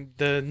about it in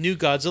the new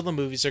Godzilla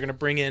movies. They're going to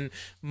bring in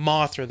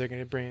Mothra. They're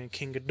going to bring in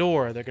King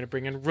Ghidorah. They're going to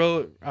bring in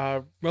Rodan.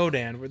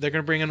 They're going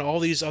to bring in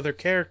all these other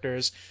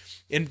characters,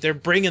 and they're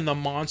bringing the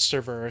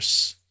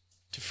MonsterVerse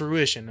to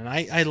fruition. And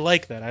I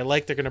like that. I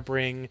like they're going to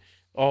bring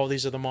all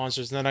these other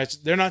monsters. And then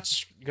they're not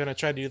just going to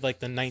try to do like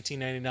the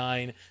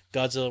 1999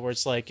 Godzilla, where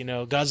it's like,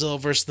 Godzilla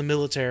versus the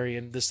military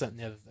and this, that, and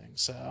the other thing.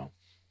 So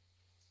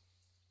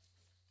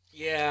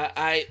yeah,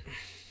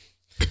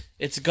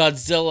 it's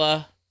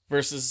Godzilla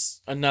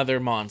versus another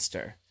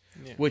monster,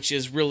 which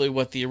is really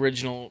what the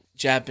original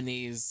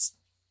Japanese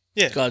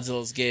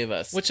Godzillas gave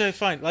us. Which I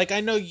find, like, I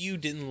know you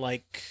didn't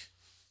like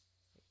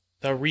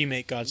the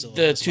remake Godzilla.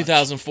 The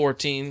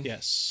 2014. Much.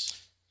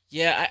 Yes.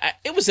 Yeah,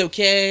 it was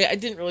okay. I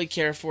didn't really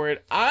care for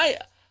it. I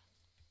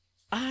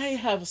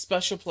have a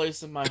special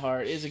place in my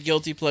heart. It's a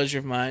guilty pleasure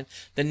of mine.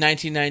 The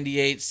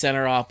 1998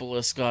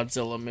 Centeropolis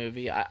Godzilla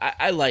movie.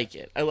 I like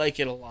it. I like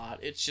it a lot.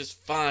 It's just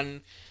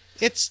fun.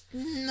 It's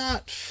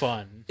not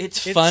fun. It's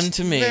fun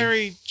to me.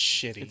 Very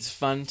shitty. It's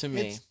fun to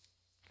me.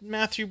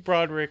 Matthew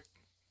Broderick.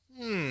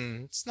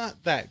 It's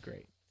not that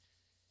great.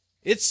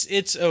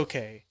 It's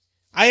okay.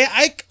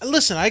 I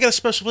listen. I got a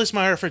special place in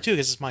my heart for it too,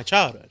 because it's my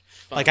childhood.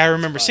 Fun. Like, I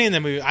remember seeing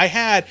that movie. I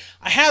had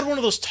one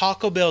of those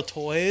Taco Bell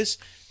toys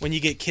when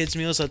you get kids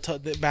meals.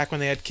 Back when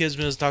they had kids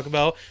meals at Taco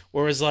Bell,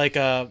 where it was like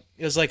a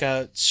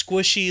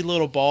squishy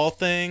little ball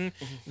thing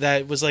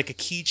that was like a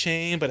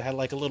keychain, but it had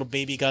like a little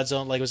baby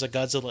Godzilla, like it was a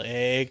Godzilla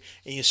egg,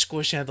 and you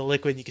squish it out the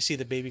liquid, and you can see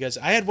the baby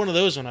Godzilla. I had one of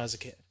those when I was a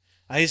kid.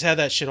 I used to have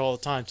that shit all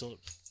the time till it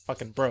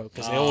fucking broke,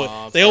 because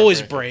they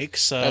always break.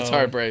 So that's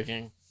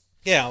heartbreaking.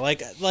 Yeah,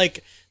 like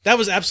that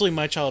was absolutely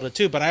my childhood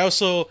too. But I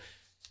also,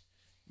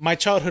 my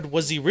childhood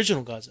was the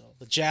original Godzilla,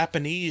 the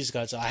Japanese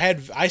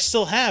Godzilla. I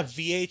still have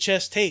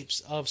VHS tapes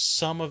of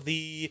some of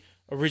the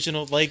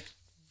original, like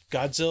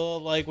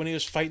Godzilla, like when he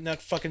was fighting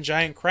that fucking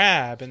giant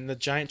crab and the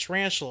giant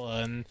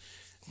tarantula, and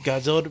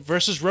Godzilla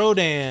versus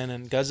Rodan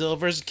and Godzilla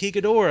versus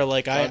Ghidorah.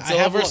 Like I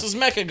have versus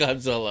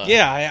Mechagodzilla.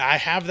 Yeah, I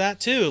have that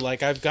too.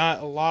 Like I've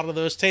got a lot of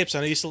those tapes,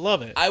 and I used to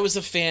love it. I was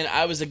a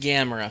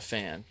Gamera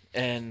fan,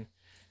 and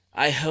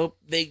I hope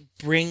they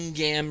bring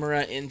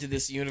Gamera into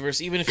this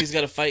universe. Even if he's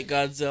got to fight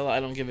Godzilla, I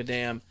don't give a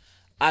damn.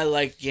 I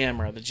like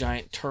Gamera, the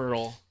giant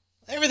turtle.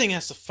 Everything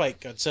has to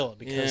fight Godzilla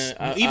because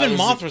Yeah, even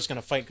Mothra's going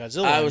to fight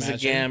Godzilla. I was a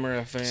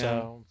Gamera fan.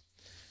 So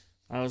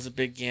I was a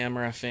big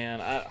Gamera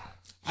fan.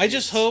 I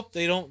just hope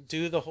they don't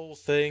do the whole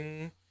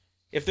thing.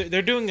 If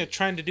they're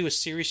trying to do a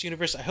serious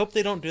universe, I hope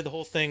they don't do the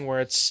whole thing where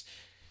it's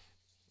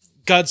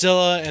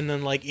Godzilla and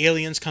then like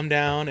aliens come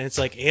down and it's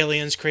like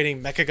aliens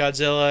creating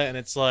Mechagodzilla and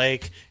it's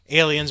like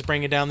aliens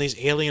bringing down these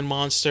alien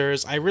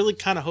monsters. I really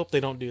kind of hope they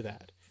don't do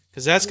that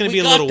because that's going to be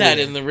a little weird. We got that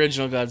weird. in the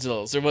original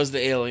Godzillas. There was the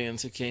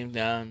aliens who came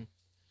down,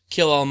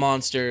 kill all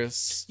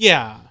monsters.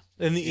 Yeah,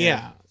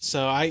 yeah.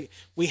 So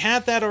we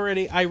had that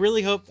already. I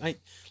really hope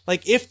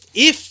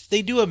if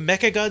they do a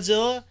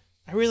Mechagodzilla,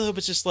 I really hope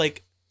it's just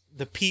like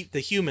the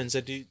humans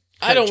that do.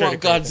 I don't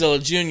want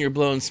Godzilla Jr.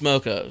 blowing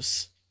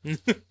smokos.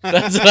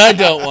 That's what I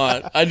don't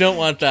want. I don't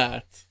want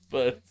that.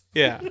 But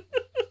yeah,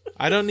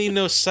 I don't need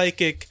no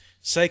psychic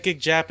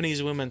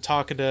Japanese women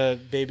talking to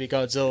baby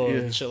Godzilla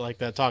and shit like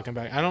that, talking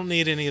back. I don't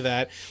need any of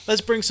that. Let's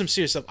bring some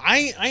serious stuff.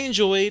 I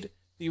enjoyed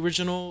the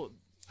original.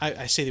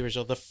 I say the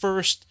original, the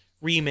first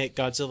remake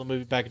Godzilla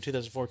movie back in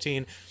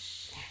 2014.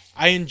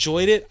 I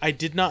enjoyed it. I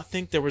did not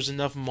think there was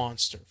enough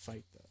monster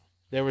fight though.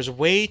 There was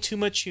way too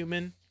much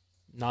human,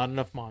 not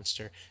enough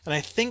monster, and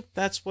I think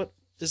that's what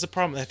is the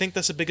problem. I think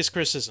that's the biggest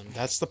criticism.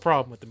 That's the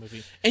problem with the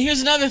movie. And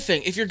here's another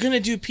thing. If you're going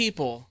to do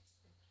people,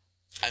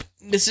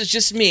 this is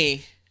just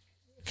me,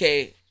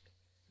 okay,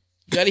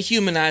 you got to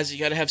humanize it.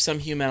 You got to have some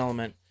human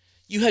element.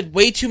 You had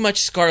way too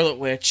much Scarlet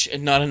Witch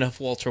and not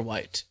enough Walter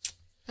White.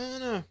 I don't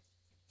know.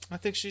 I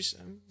think she's...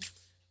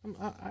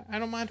 I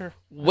don't mind her.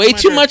 Way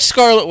too much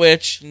Scarlet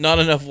Witch, not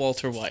enough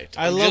Walter White.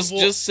 I love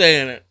just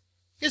saying it.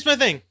 Here's my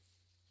thing.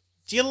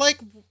 Do you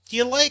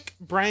like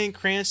Bryan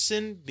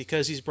Cranston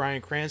because he's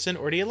Bryan Cranston,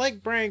 or do you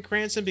like Bryan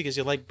Cranston because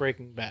you like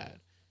Breaking Bad?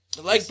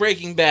 I like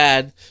Breaking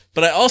Bad,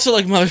 but I also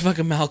like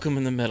motherfucking Malcolm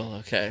in the Middle,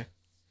 okay?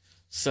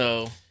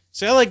 So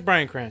I like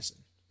Bryan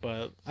Cranston,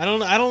 but I don't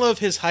know if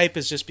his hype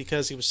is just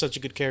because he was such a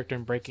good character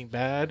in Breaking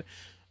Bad,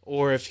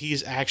 or if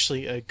he's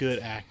actually a good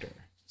actor.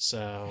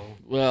 So,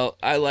 well,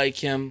 I like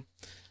him.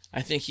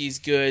 I think he's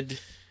good.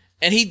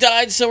 And he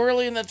died so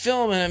early in that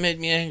film, and it made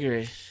me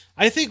angry.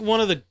 I think one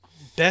of the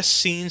best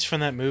scenes from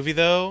that movie,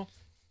 though,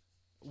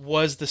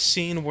 was the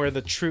scene where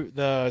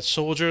the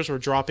soldiers were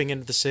dropping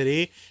into the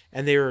city,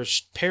 and they were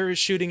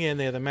parachuting in,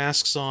 they had the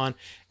masks on,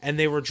 and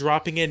they were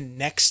dropping in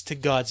next to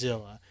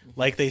Godzilla.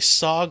 Like, they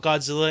saw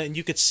Godzilla, and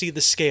you could see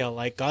the scale.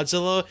 Like,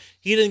 Godzilla,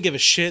 he didn't give a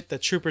shit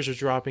that troopers were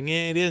dropping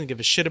in. He didn't give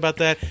a shit about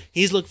that.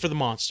 He's looking for the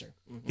monster.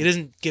 Mm-hmm. He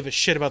doesn't give a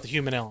shit about the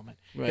human element.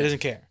 Right. He doesn't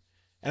care.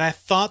 And I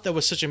thought that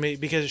was such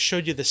amazing, because it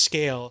showed you the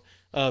scale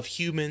of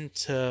human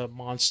to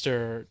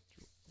monster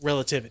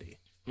relativity.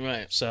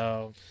 Right.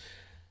 So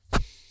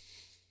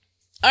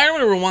I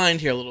want to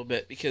rewind here a little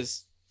bit,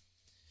 because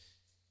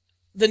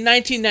the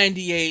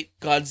 1998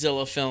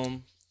 Godzilla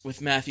film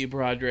with Matthew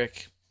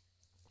Broderick,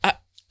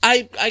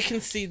 I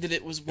can see that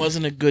it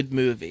wasn't a good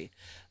movie,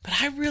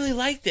 but I really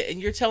liked it. And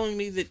you're telling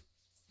me that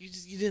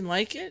you didn't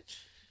like it?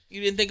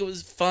 You didn't think it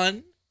was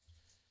fun?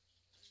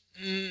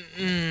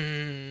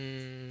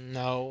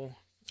 No,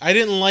 I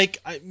didn't like.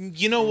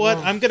 You know what?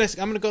 I'm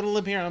gonna go to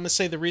limb here. I'm gonna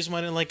say the reason why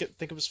I didn't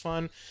think it was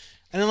fun.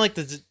 I didn't like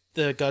the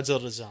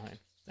Godzilla design.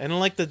 I didn't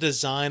like the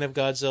design of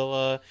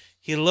Godzilla.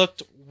 He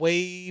looked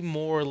way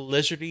more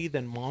lizardy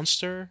than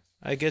monster.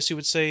 I guess you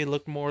would say he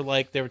looked more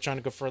like they were trying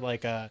to go for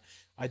like a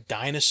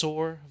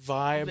dinosaur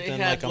vibe than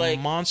like a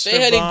monster.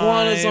 They had vibe.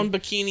 Iguanas on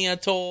Bikini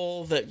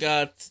Atoll that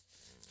got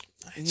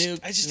nuked.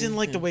 I just didn't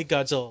like the way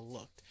Godzilla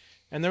looked.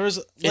 And there was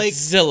like it's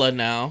Zilla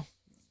now.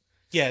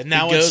 Yeah,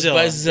 now it goes Zilla.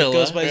 by Zilla. It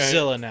goes by right?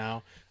 Zilla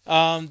now.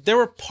 There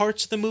were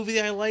parts of the movie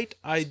that I liked.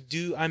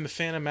 I'm a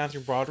fan of Matthew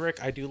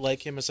Broderick. I do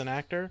like him as an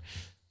actor,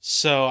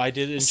 so I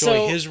did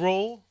enjoy his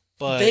role.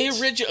 But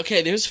there's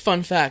a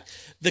fun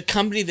fact: the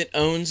company that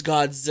owns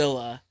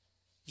Godzilla,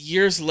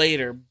 years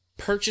later,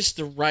 purchased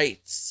the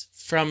rights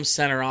from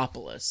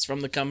Centeropolis,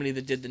 from the company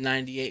that did the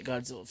 '98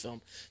 Godzilla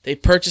film. They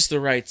purchased the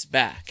rights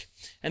back,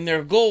 and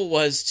their goal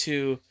was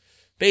to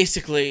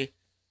basically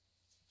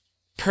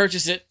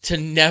purchase it to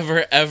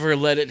never ever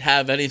let it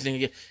have anything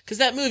again, because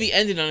that movie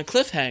ended on a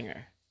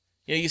cliffhanger.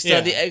 You still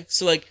had the egg,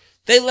 so like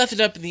they left it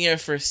up in the air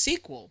for a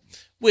sequel,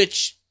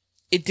 which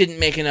it didn't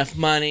make enough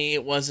money.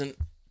 It wasn't,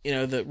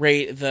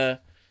 the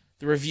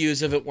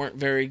reviews of it weren't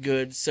very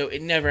good, so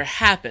it never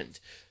happened.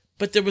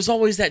 But there was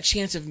always that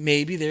chance of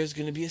maybe there's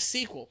going to be a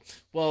sequel.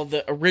 Well,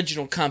 the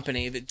original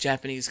company, the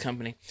Japanese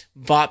company,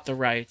 bought the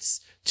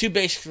rights to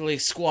basically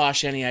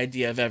squash any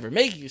idea of ever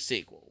making a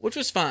sequel, which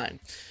was fine.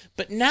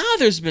 But now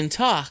there's been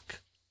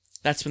talk,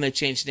 that's when they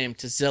changed the name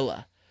to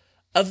Zilla,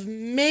 of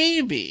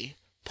maybe,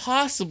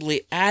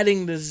 possibly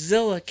adding the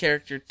Zilla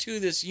character to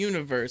this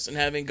universe and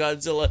having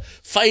Godzilla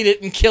fight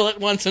it and kill it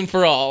once and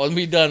for all and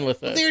be done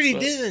with it. Well, they already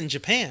did it in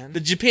Japan. The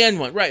Japan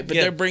one, right, but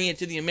Yeah. they're bringing it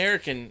to the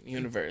American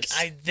universe.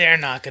 They're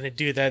not going to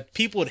do that.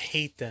 People would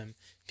hate them.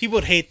 People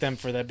would hate them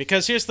for that,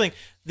 because here's the thing: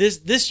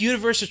 this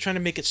universe is trying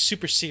to make it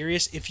super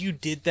serious. If you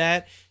did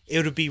that,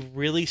 it would be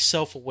really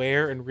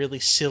self-aware and really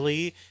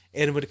silly,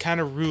 and it would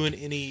kind of ruin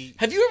any.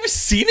 Have you ever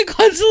seen a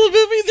Godzilla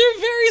movie? They're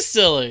very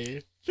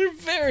silly. They're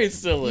very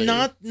silly.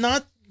 Not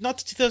the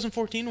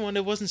 2014 one.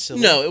 It wasn't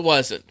silly. No, it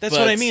wasn't. That's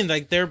what I mean.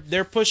 Like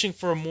they're pushing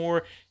for a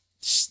more,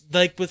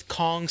 like with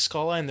Kong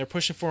Skull Island, they're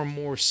pushing for a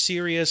more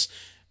serious,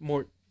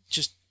 more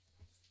just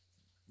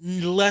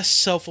less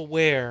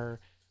self-aware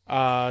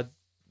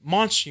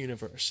monster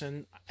universe,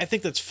 and I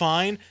think that's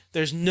fine.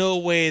 There's no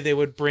way they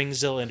would bring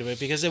Zilla into it,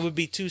 because it would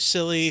be too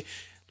silly.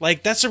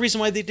 Like, that's the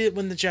reason why they did it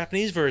in the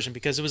Japanese version,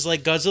 because it was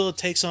like Godzilla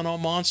takes on all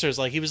monsters.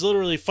 Like, he was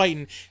literally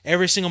fighting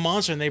every single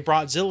monster, and they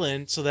brought Zilla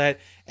in so that...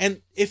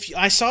 And if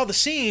I saw the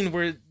scene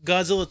where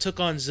Godzilla took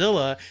on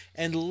Zilla,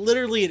 and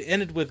literally it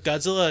ended with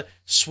Godzilla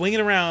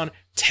swinging around,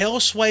 tail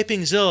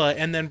swiping Zilla,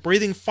 and then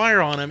breathing fire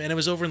on him, and it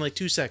was over in like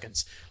 2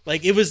 seconds.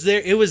 Like, it was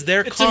their...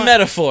 It's a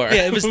metaphor.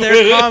 Yeah, it was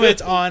their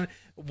comment on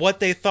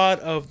what they thought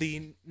of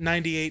the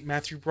 98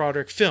 Matthew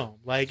Broderick film.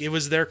 Like, it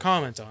was their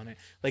comment on it.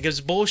 Like, it was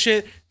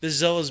bullshit. The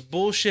Zilla's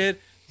bullshit.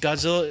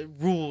 Godzilla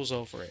rules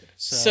over it.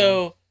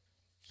 So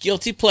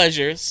guilty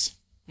pleasures.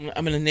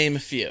 I'm gonna name a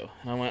few.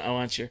 I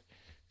want your.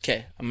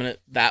 Okay,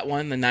 that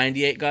one, the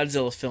 98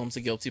 Godzilla film's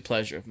a guilty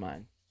pleasure of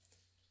mine.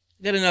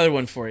 Got another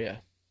one for you.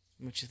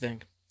 What you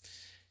think?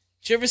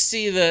 Did you ever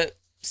see the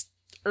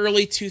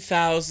early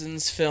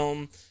 2000s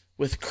film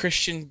with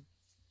Christian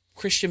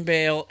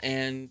Bale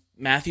and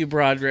Matthew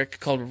Broderick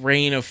called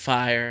Reign of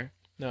Fire?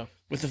 No.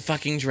 With the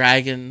fucking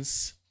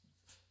dragons.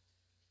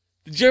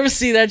 Did you ever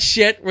see that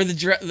shit where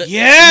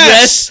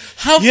Yes!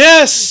 How?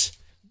 Yes!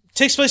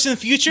 Takes place in the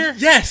future?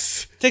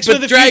 Yes! Takes but place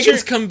in the dragons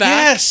future? come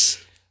back?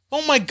 Yes!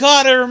 Oh my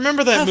god, I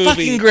remember that How movie.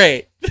 fucking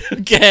great.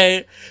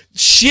 Okay.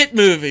 Shit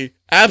movie.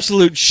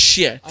 Absolute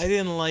shit. I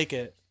didn't like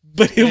it.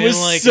 But it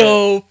was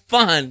so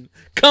fun.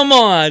 Come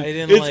on. I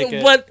didn't like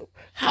it. What?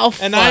 How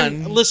fun.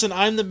 And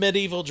I'm the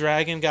medieval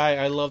dragon guy.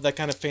 I love that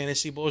kind of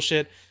fantasy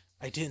bullshit.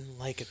 I didn't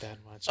like it that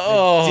much.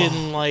 Oh. I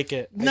didn't like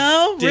it.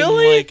 No, I didn't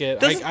really? like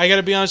it. I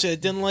gotta be honest with you, I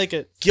didn't like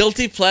it.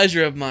 Guilty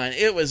pleasure of mine.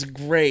 It was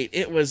great.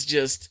 It was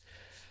just...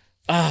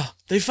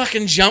 they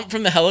fucking jump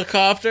from the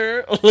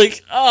helicopter.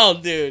 Like, oh,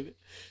 dude.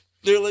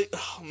 They're like,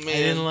 oh, man. I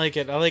didn't like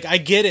it. I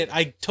get it.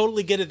 I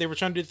totally get it. They were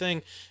trying to do the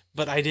thing,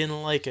 but I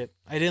didn't like it.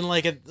 I didn't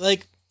like it.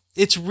 Like,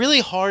 it's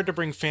really hard to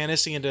bring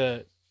fantasy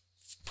into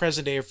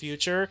present day or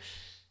future.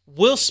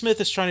 Will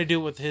Smith is trying to do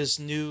it with his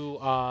new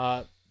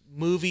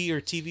movie or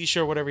TV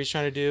show or whatever he's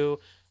trying to do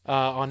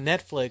on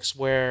Netflix,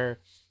 where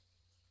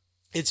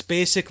it's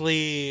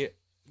basically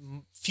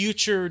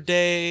future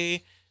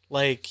day,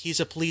 like he's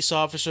a police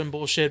officer and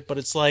bullshit, but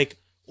it's like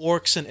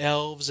orcs and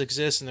elves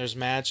exist and there's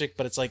magic,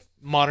 but it's like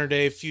modern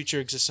day future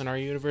exists in our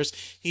universe.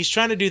 He's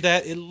trying to do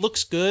that. It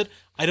looks good.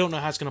 I don't know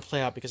how it's going to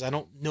play out, because I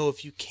don't know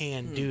if you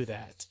can do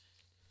that.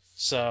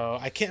 So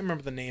I can't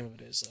remember the name of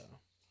it is, though.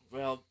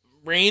 Well,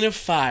 Reign of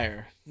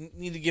Fire.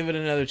 Need to give it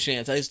another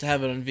chance. I used to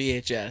have it on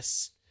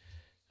VHS.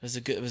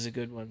 It was a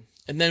good one.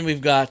 And then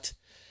we've got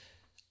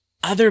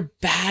other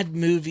bad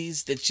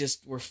movies that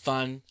just were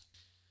fun.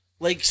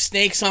 Like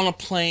Snakes on a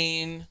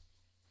Plane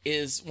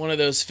is one of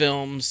those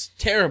films.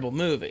 Terrible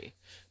movie.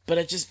 But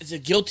it's a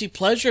guilty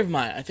pleasure of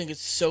mine. I think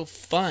it's so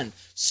fun.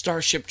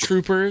 Starship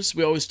Troopers,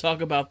 we always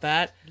talk about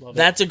that.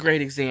 That's a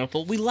great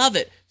example. We love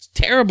it. It's a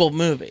terrible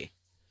movie.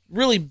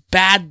 Really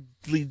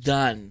badly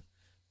done.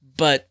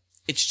 But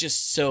it's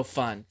just so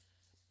fun.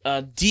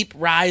 Deep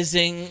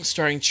Rising,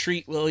 starring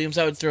Treat Williams.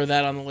 I would throw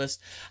that on the list.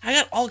 I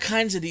got all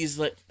kinds of these,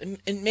 like,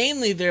 and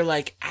mainly they're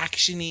like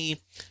action-y,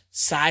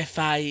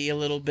 sci-fi-y a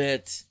little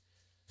bit.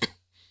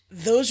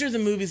 Those are the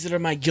movies that are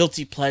my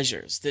guilty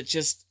pleasures. That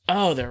just,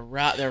 they're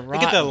rotten. I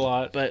get that a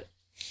lot. But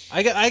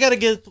I got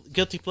a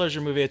guilty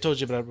pleasure movie. I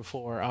told you about it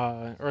before,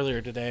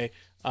 earlier today.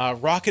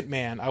 Rocket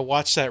Man. I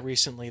watched that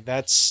recently.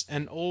 That's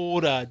an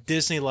old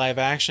Disney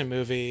live-action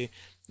movie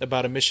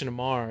about a mission to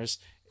Mars.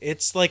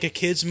 It's like a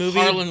kid's movie.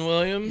 Harlan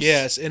Williams?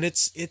 Yes, and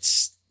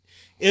it's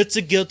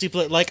a guilty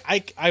pleasure. Like,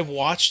 I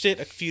watched it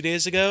a few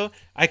days ago.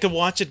 I could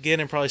watch it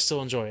again and probably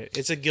still enjoy it.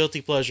 It's a guilty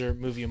pleasure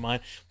movie of mine.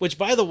 Which,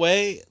 by the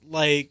way,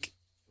 like,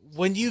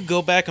 when you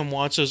go back and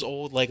watch those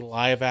old, like,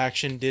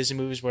 live-action Disney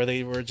movies where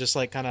they were just,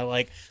 like, kind of,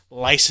 like,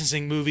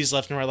 licensing movies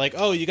left and right, like,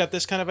 oh, you got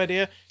this kind of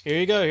idea? Here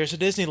you go. Here's a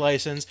Disney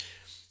license.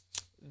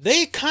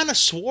 They kind of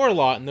swore a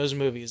lot in those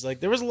movies. Like,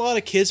 there was a lot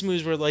of kids'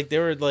 movies where, like, they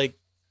were, like,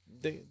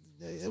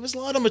 it was a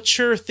lot of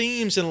mature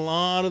themes in a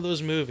lot of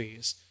those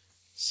movies.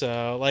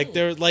 So, like,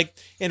 they're like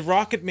in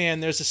Rocket Man,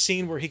 there's a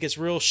scene where he gets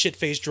real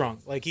shit-faced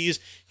drunk. Like, he's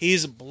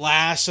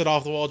blasted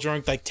off the wall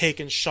drunk, like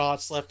taking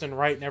shots left and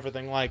right and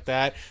everything like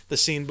that. The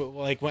scene,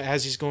 like,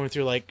 as he's going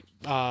through like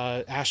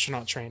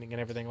astronaut training and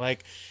everything.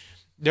 Like,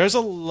 There's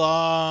a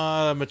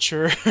lot of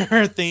mature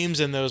themes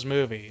in those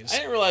movies. I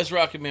didn't realize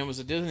Rocket Man was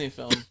a Disney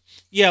film.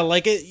 Yeah,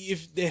 like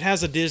it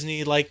has a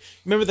Disney, like,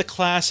 remember the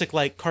classic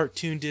like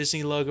cartoon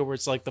Disney logo where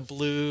it's like the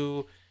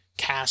blue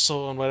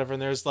castle and whatever,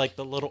 and there's like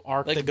the little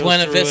arc Like that goes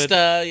Buena through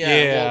Vista, it.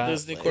 yeah, Walt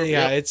Disney Corp.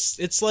 Yeah, Yep.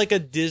 it's like a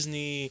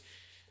Disney.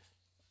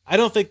 I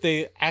don't think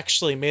they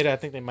actually made it. I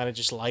think they might have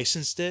just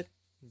licensed it,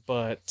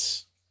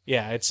 but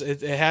yeah,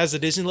 it has a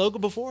Disney logo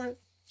before it,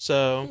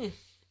 so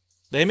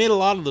they made a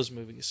lot of those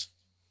movies.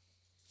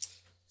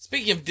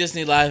 Speaking of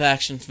Disney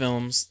live-action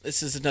films,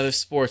 this is another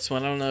sports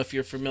one. I don't know if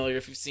you're familiar,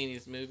 if you've seen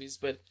these movies,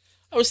 but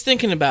I was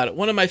thinking about it.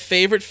 One of my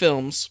favorite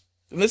films,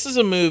 and this is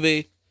a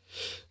movie,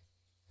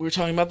 we were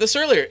talking about this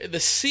earlier. The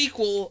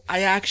sequel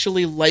I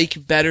actually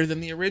like better than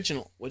the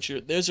original,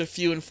 there's a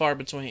few and far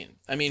between.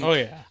 I mean, Oh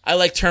yeah, I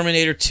like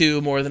Terminator 2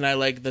 more than I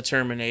like The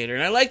Terminator,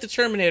 and I like The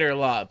Terminator a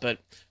lot, but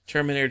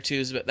Terminator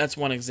 2 that's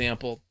one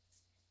example.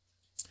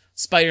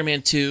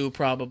 Spider-Man 2,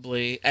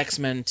 probably.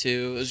 X-Men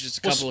 2. It was just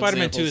a couple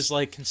Spider-Man examples. 2 is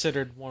like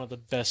considered one of the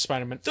best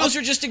Spider-Man. Those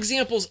are just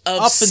examples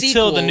of up sequels.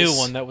 until the new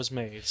one that was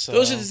made. So.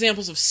 Those are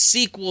examples of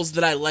sequels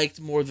that I liked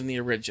more than the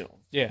original.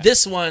 Yeah.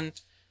 This one,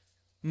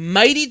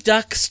 Mighty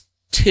Ducks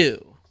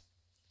 2.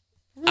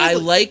 I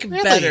like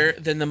Really? better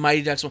than the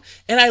Mighty Ducks 1.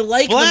 And I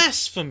like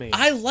Blasphemy.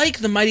 I like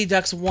the Mighty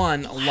Ducks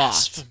 1 a lot.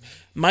 Blasphemy.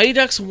 Mighty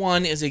Ducks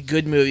 1 is a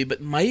good movie, but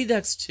Mighty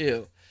Ducks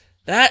 2,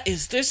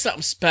 there's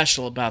something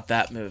special about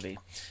that movie.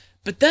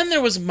 But then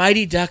there was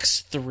Mighty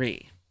Ducks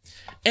 3.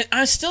 And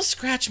I still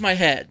scratch my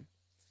head.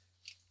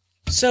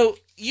 So,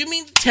 you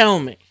mean to tell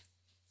me,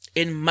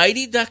 in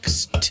Mighty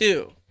Ducks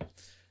 2,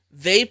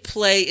 they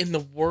play in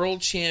the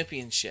World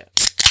Championship,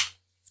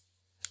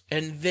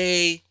 and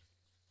they're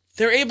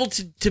able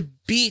to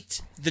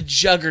beat the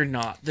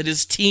juggernaut that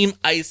is Team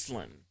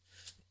Iceland.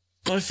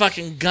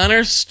 Motherfucking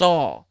Gunnar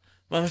Stahl.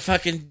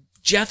 Motherfucking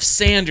Jeff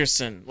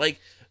Sanderson. Like,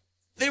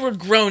 they were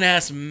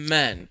grown-ass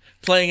men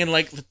playing in,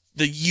 like,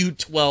 the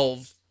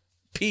U12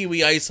 Pee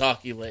Wee Ice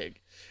Hockey League.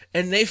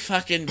 And they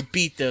fucking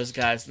beat those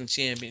guys in the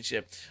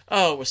championship.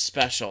 Oh, it was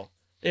special.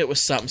 It was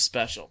something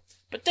special.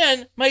 But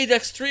then, Mighty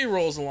Ducks 3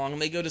 rolls along,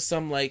 and they go to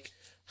some, like,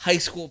 high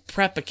school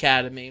prep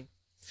academy.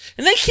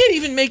 And they can't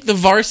even make the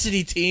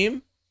varsity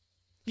team.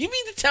 You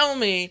mean to tell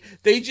me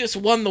they just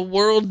won the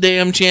world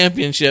damn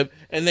championship,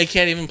 and they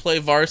can't even play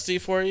varsity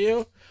for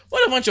you?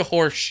 What a bunch of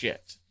horse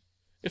shit.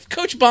 If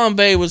Coach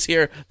Bombay was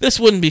here, this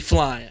wouldn't be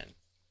flying.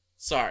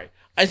 Sorry.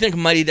 I think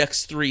Mighty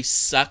Ducks 3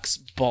 sucks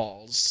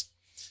balls.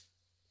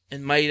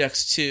 And Mighty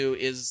Ducks 2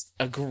 is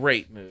a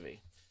great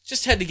movie.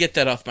 Just had to get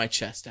that off my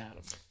chest,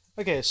 Adam.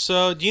 Okay,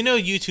 so do you know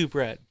YouTube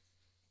Red?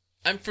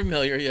 I'm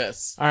familiar,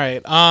 yes. All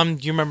right.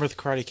 Do you remember the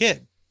Karate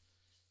Kid?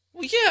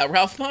 Well, yeah,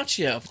 Ralph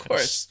Macchio, of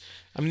course.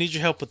 I'm gonna need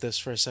your help with this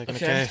for a second.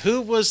 Okay. Okay.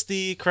 Who was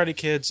the Karate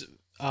Kid's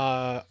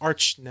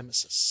arch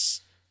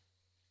nemesis?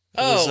 It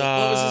What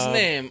was his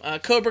name?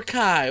 Cobra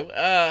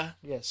Kai.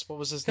 Yes. What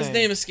was his His name?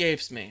 name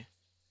escapes me.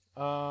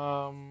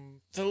 Ralph.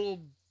 The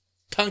little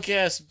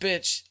punk-ass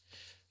bitch.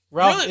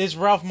 Is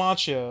Ralph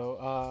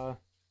Macchio?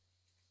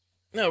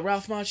 No,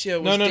 Ralph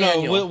Macchio was No.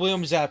 Daniel.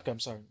 William Zabka. I'm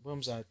sorry,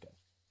 William Zabka.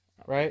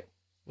 Right?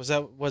 Was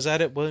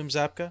that it? William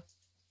Zabka?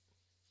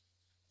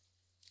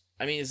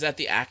 I mean, is that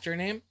the actor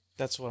name?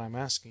 That's what I'm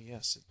asking.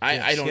 Yes.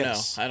 I don't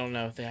Yes. know. I don't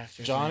know the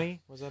actor's Johnny, name.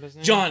 was that his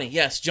name? Johnny,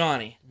 yes,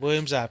 Johnny.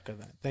 William Zabka.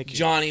 Then thank you.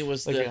 Johnny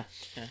was Okay.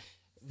 the...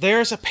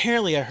 There's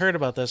apparently, I heard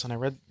about this and I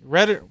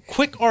read a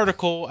quick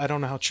article. I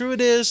don't know how true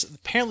it is.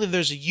 Apparently,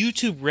 there's a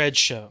YouTube Red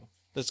show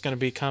that's going to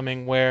be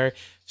coming where,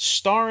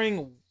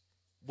 starring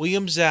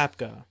William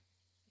Zabka,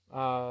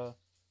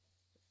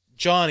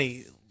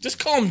 Johnny. Just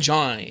call him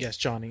Johnny. Yes,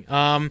 Johnny.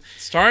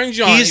 Starring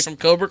Johnny He's- from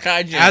Cobra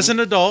Kai Gym. As an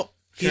adult,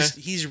 Okay.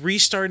 he's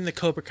restarting the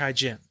Cobra Kai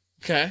gym.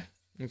 Okay.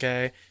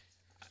 Okay.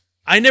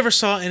 I never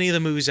saw any of the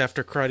movies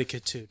after Karate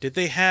Kid 2. Did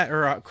they have,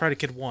 or Karate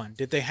Kid 1?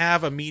 Did they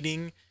have a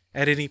meeting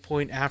at any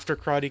point after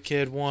Karate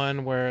Kid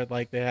 1 where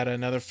like they had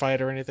another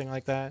fight or anything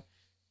like that?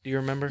 Do you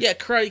remember? Yeah,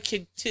 Karate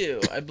Kid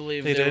 2, I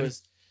believe They there did?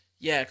 was...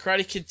 Yeah,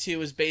 Karate Kid 2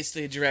 was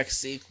basically a direct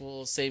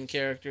sequel, same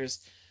characters.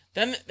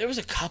 Then there was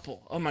a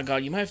couple. Oh my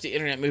god, you might have to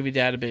Internet Movie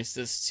Database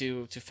this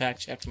to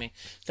fact check me.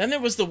 Then there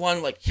was the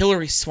one like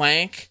Hilary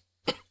Swank.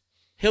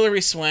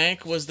 Hilary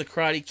Swank was the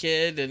Karate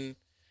Kid, and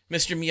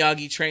Mr.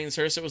 Miyagi trains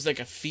her, so it was like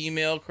a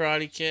female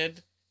Karate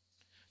Kid.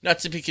 Not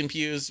to be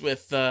confused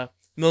with $1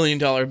 Million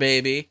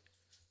Baby.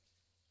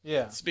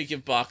 Yeah. Speaking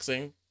of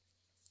boxing.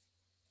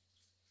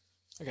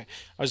 Okay.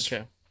 I was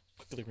just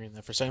quickly reading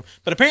that for a second.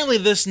 But apparently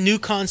this new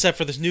concept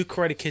for this new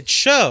Karate Kid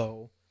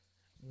show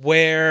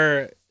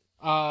where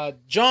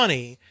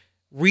Johnny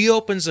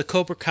reopens the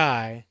Cobra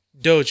Kai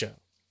dojo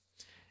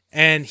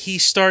and he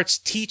starts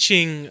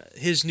teaching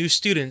his new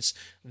students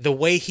the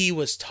way he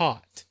was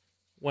taught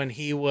when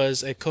he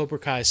was a Cobra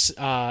Kai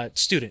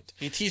student.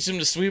 He teaches him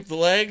to sweep the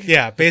leg?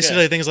 Yeah,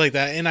 basically Okay. things like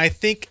that. And I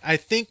think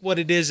what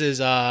it is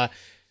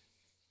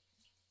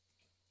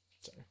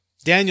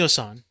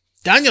Daniel-san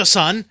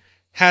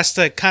has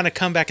to kind of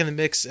come back in the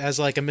mix as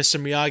like a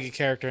Mr. Miyagi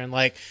character and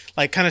like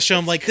kind of show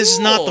him like this is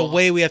not the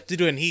way we have to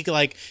do it. And he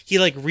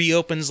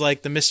reopens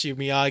like the Mr.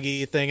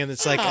 Miyagi thing, and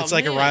it's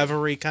like a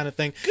rivalry kind of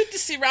thing. Good to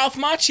see Ralph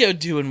Macchio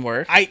doing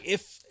work.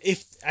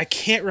 If I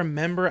can't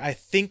remember, I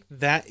think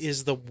that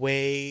is the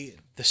way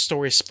the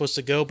story is supposed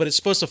to go, but it's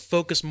supposed to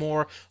focus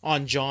more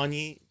on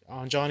Johnny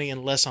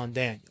and less on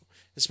Daniel.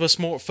 It's supposed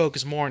to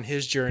focus more on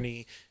his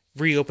journey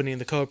reopening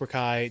the Cobra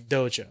Kai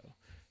dojo.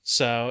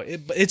 So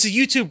it's a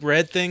YouTube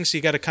Red thing, so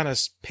you got to kind of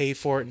pay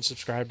for it and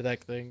subscribe to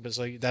that thing. But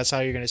like that's how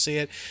you're going to see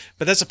it.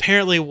 But that's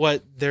apparently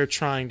what they're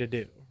trying to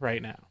do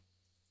right now.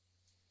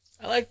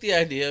 I like the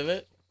idea of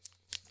it.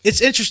 It's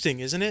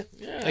interesting, isn't it?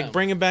 Yeah. Like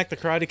bringing back the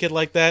Karate Kid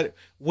like that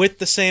with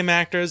the same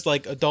actors,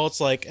 like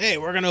adults. Like, hey,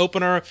 we're going to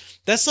open our.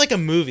 That's like a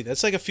movie.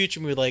 That's like a future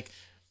movie. Like,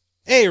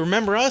 hey,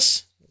 remember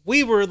us?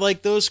 We were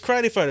like those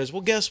karate fighters.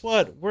 Well, guess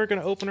what? We're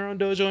going to open our own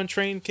dojo and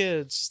train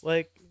kids.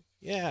 Like,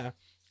 yeah.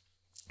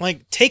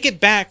 Like, take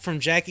it back from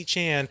Jackie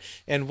Chan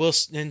and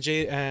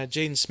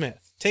Jaden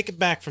Smith. Take it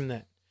back from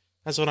that.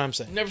 That's what I'm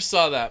saying. Never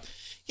saw that.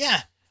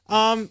 Yeah.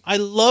 I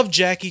love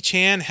Jackie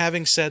Chan.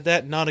 Having said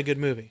that, not a good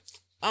movie.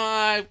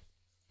 I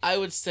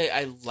would say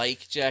I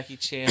like Jackie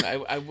Chan.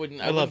 I wouldn't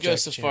go Jackie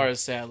so Chan. far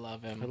as say I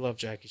love him. I love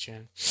Jackie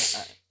Chan.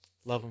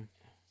 Love him.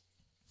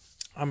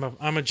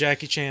 I'm a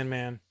Jackie Chan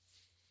man.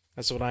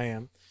 That's what I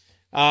am.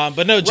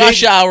 But no,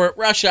 Rush Hour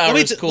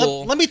is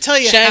cool. Let me tell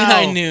you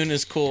Shanghai Noon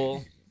is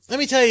cool. Let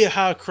me tell you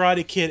how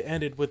Karate Kid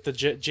ended with the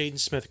Jaden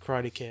Smith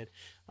Karate Kid.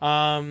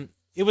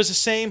 It was the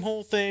same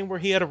whole thing where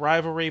he had a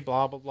rivalry,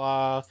 blah,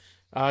 blah,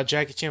 blah.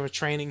 Jackie Chan was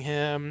training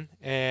him,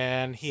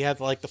 and he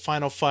had like the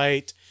final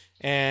fight.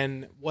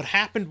 And what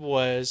happened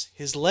was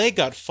his leg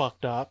got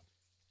fucked up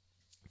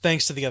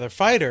thanks to the other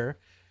fighter,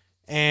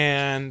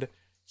 and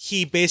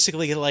he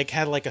basically like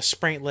had like a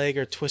sprained leg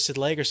or twisted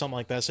leg or something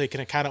like that, so he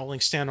can kind of only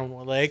stand on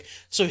one leg.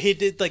 So he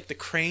did like the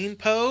crane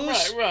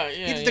pose. Right,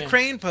 yeah. He did the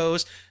crane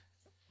pose.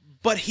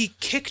 But he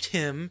kicked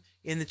him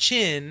in the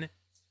chin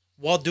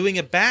while doing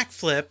a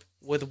backflip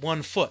with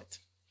one foot.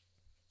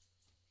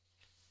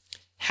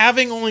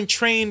 Having only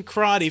trained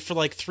karate for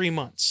like 3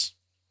 months.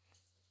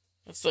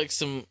 That's like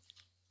some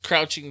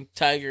Crouching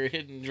Tiger,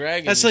 Hidden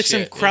Dragon. That's like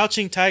shit. some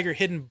Crouching Tiger,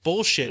 Hidden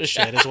bullshit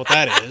shit is what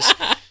that is.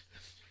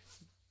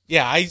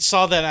 Yeah, I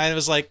saw that and I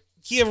was like,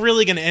 you're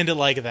really going to end it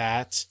like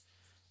that?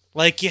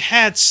 Like, you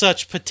had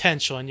such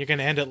potential and you're going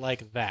to end it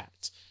like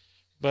that.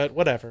 But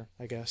whatever,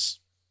 I guess.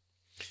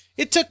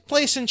 It took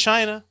place in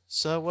China,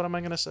 so what am I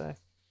going to say?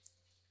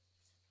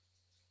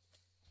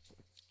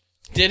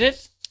 Did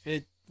it?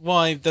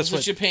 That's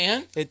what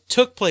Japan? It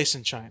took place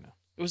in China.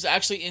 It was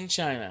actually in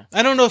China.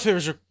 I don't know if it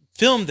was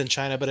filmed in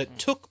China, but it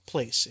took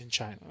place in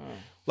China. Oh.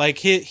 Like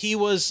he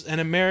was an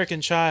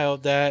American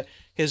child that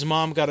his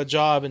mom got a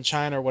job in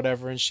China or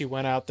whatever, and she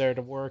went out there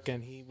to work,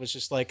 and he was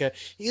just like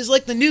he's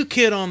like the new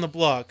kid on the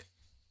block.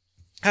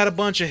 Had a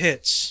bunch of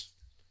hits.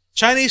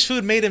 Chinese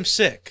food made him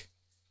sick.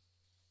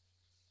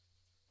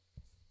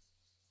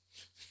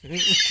 There.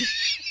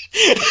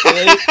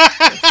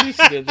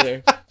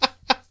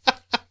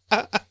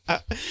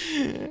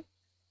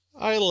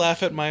 I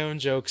laugh at my own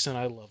jokes and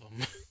I love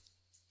them.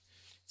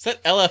 Is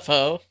that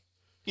LFO?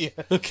 Yeah.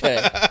 Okay.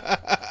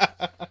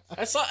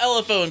 I saw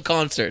LFO in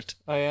concert.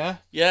 Oh yeah?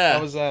 Yeah.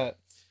 How was that?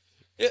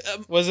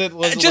 Was it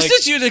just like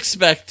as you'd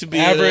expect to be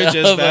average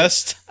as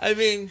best? I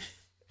mean,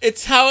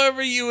 it's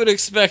however you would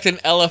expect an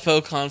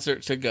LFO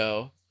concert to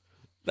go.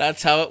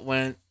 That's how it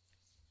went.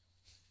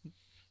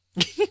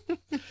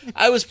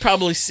 I was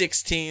probably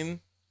 16,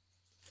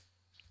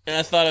 and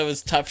I thought it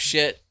was tough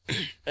shit.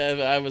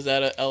 And I was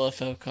at an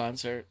LFO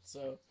concert,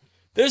 so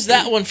there's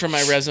that one for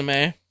my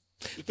resume.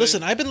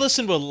 Listen, I've been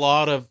listening to a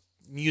lot of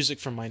music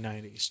from my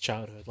 90s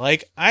childhood.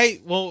 Like I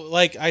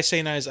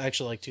say 90s,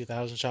 actually like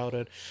 2000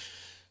 childhood.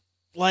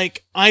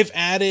 Like I've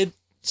added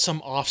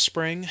some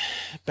Offspring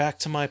back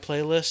to my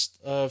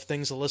playlist of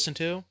things to listen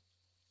to.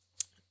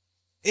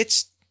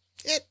 It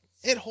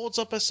holds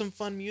up as some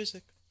fun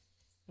music.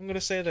 I'm going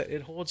to say that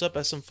it holds up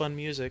as some fun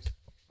music.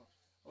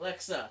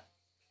 Alexa,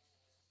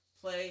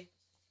 play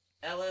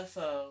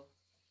LFO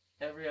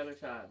every other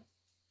time.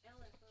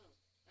 LFO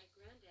by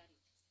Granddaddy.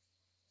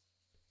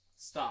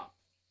 Stop.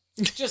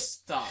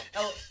 Just stop.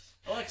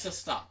 Alexa,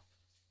 stop.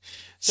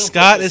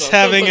 Scott is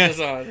having Don't put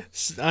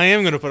this on. I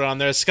am going to put it on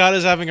there. Scott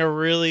is having a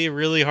really,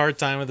 really hard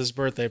time with his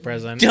birthday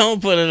present.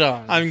 Don't put it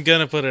on. I'm going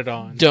to put it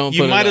on. Don't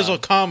You put it might as on. well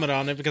comment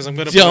on it because I'm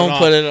going to put it on. Don't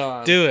put it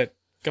on. Do it.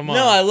 Come on.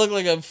 No, I look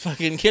like a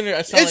fucking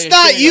It's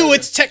not you.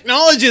 It's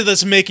technology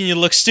that's making you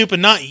look stupid,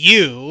 not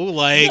you.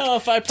 Like, No,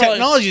 if I probably-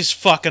 technology's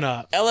fucking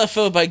up.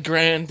 LFO by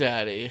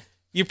Granddaddy.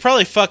 You're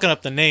probably fucking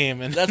up the name.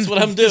 And That's what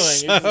I'm doing.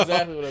 So- It's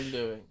exactly what I'm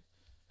doing.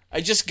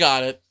 I just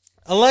got it.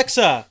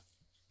 Alexa,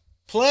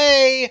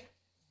 play.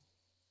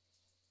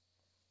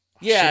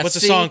 Yeah. What's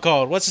the see? song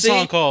called? What's the See?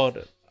 song called?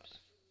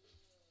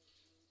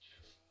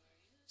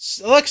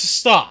 Alexa,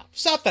 stop.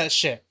 Stop that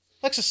shit.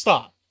 Alexa,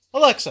 stop.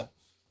 Alexa,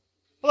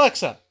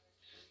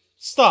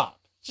 stop.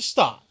 Just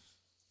stop.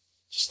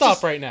 Just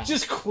stop right now.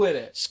 Just quit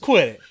it. Just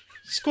quit it.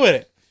 Just quit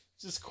it.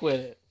 Just quit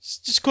it.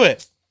 Just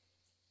quit.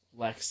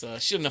 Alexa,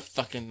 shouldn't have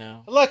fucking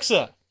know.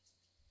 Alexa,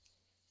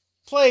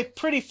 play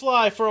Pretty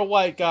Fly for a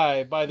White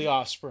Guy by The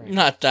Offspring.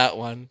 Not that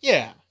one.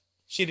 Yeah.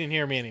 She didn't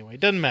hear me anyway.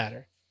 Doesn't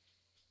matter.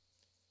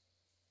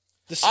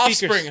 The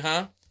speakers. Offspring,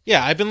 huh?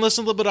 Yeah, I've been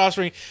listening a little bit of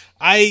Offspring.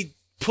 I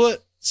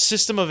put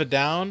System of a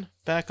Down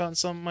back on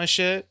some of my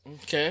shit.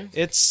 Okay.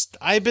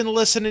 I've been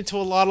listening to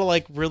a lot of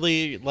like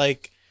really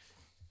like,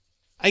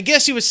 I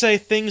guess you would say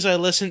things I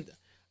listened.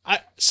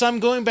 So I'm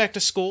going back to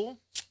school.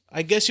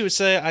 I guess you would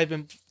say I've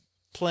been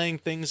playing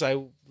things I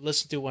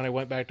listened to when I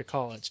went back to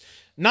college.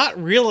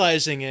 Not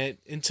realizing it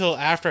until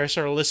after I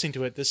started listening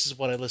to it. This is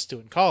what I listened to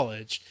in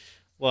college.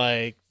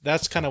 Like,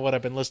 that's kind of what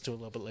I've been listening to a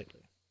little bit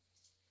lately.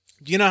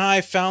 Do you know how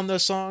I found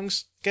those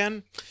songs,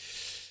 Ken?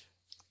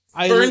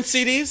 Burn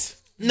CDs?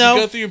 No.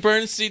 You go through your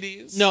burn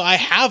CDs? No, I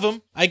have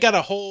them. I got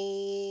a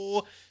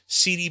whole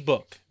CD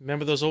book.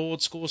 Remember those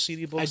old school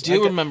CD books? I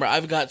do remember.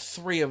 I've got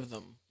 3 of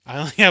them. I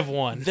only have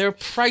one. They're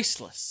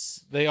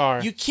priceless. They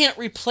are. You can't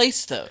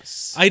replace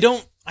those. I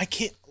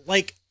can't,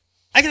 like,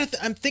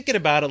 I'm thinking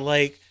about it,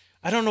 like,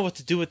 I don't know what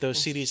to do with those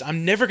CDs.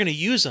 I'm never going to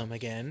use them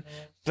again,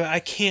 but I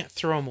can't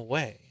throw them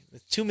away.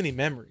 There's too many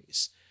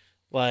memories.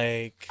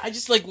 Like, I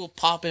just, like, will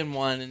pop in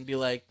one and be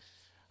like,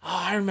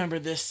 oh, I remember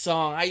this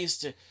song. I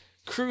used to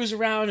cruise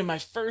around in my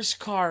first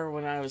car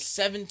when I was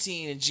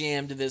 17 and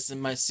jam to this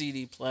in my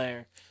CD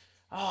player.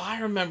 Oh,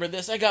 I remember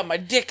this. I got my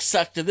dick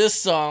sucked to this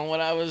song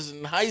when I was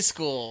in high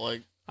school.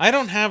 Like, I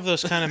don't have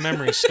those kind of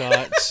memories,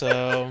 Scott,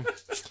 so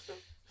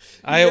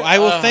I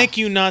will thank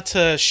you not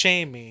to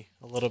shame me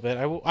a little bit.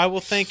 I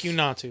will thank you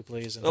not to,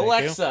 please. And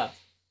Alexa,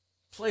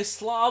 play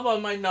Slob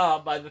on My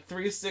Knob by the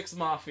 3-6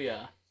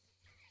 Mafia.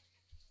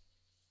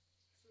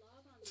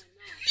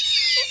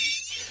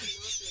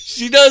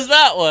 She does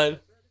that one.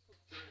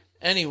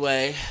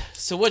 Anyway,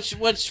 so what's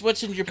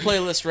in your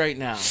playlist right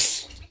now?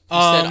 You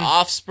said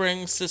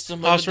Offspring,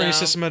 System of a Down.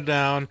 System of a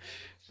Down.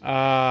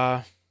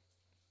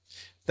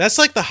 That's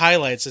like the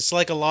highlights. It's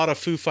like a lot of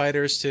Foo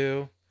Fighters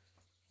too.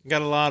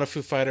 Got a lot of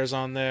Foo Fighters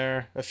on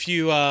there. A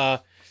few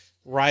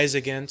Rise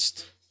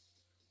Against.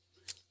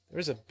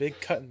 There's a big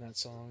cut in that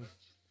song.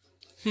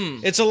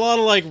 It's a lot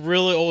of like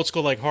really old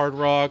school like hard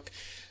rock.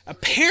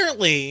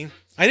 Apparently,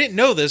 I didn't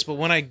know this, but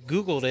when I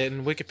Googled it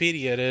and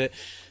Wikipedia'd it,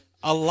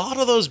 a lot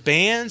of those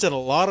bands and a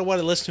lot of what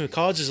I listened to in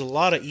college is a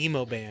lot of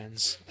emo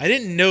bands. I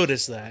didn't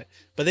notice that,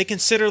 but they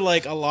consider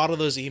like a lot of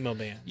those emo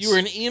bands. You were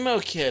an emo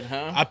kid,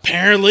 huh?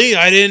 Apparently,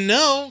 I didn't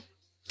know.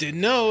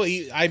 Didn't know.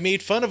 I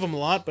made fun of them a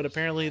lot, but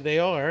apparently they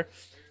are.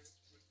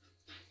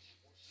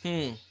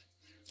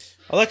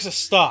 Alexa,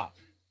 stop.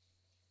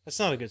 That's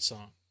not a good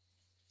song.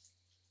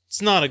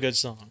 It's not a good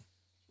song.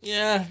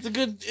 Yeah,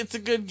 it's a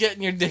good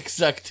getting your dick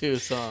sucked to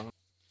song.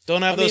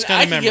 Don't have those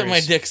kind of memories. I could get my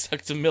dick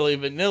sucked to Milli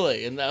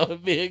Vanilli, and that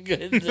would be a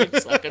good dick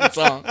sucking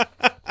song.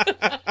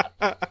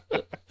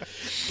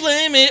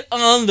 Blame it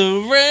on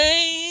the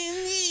rain,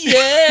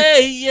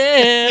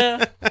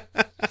 yeah.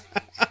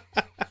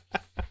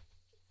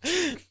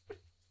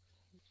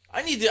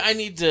 I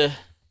need to.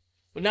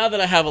 Well, now that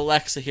I have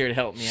Alexa here to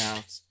help me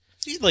out,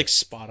 You need like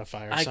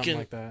Spotify or something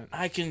like that.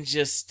 I can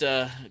just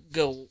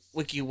go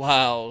wiki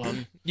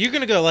wild. You're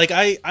gonna go like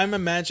I'm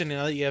imagining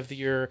that you have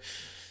your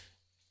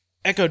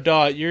Echo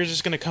Dot. You're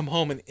just gonna come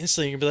home and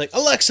instantly you're gonna be like,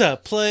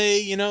 Alexa,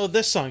 play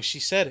this song. She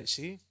said it.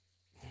 See,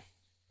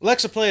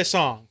 Alexa, play a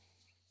song.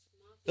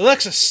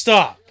 Alexa,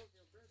 stop.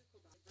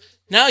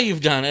 Now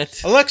you've done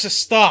it. Alexa,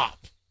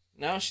 stop.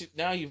 Now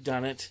you've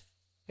done it.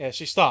 Yeah,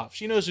 she stopped.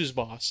 She knows who's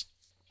boss.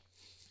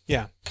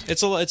 Yeah,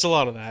 it's a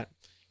lot of that.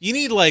 You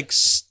need like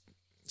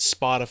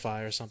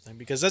Spotify or something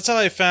because that's how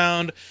I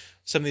found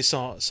some of these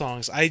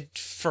songs. I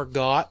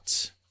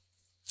forgot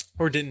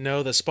or didn't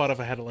know that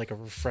Spotify had like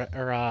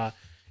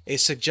a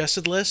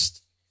suggested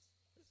list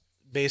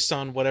based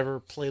on whatever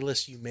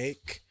playlist you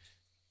make.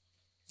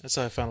 That's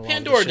how I found a lot.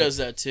 Pandora of this shit. does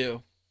that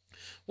too.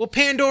 Well,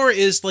 Pandora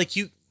is like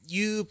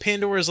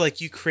Pandora is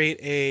like you create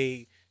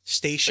a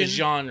station, a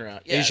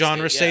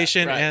genre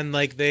station, right. and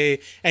like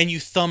you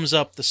thumbs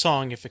up the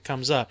song if it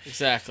comes up.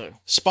 Exactly.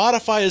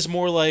 Spotify is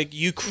more like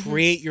you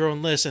create your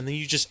own list and then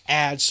you just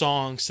add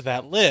songs to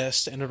that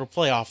list and it'll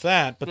play off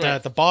that. But then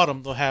at the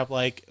bottom they'll have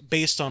like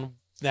based on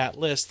that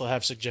list they'll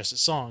have suggested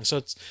songs. So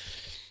it's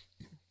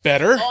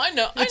better. Oh, I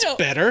know. It's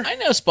better. I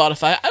know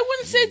Spotify. I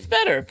wouldn't say it's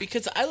better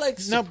because I like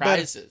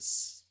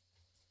surprises.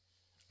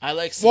 I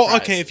like surprises.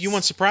 Well, okay, if you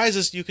want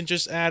surprises, you can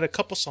just add a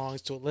couple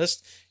songs to a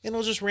list, and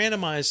it'll just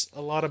randomize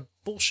a lot of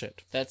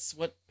bullshit. That's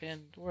what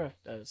Pandora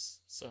does.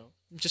 So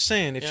I'm just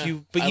saying, Yeah,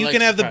 you I can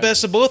like have the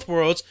best surprises. of both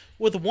worlds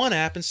with one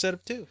app instead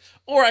of two.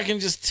 Or I can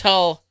just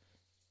tell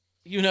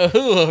who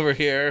over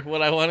here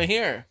what I want to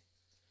hear.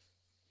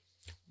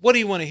 What do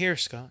you want to hear,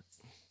 Scott?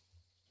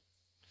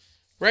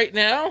 Right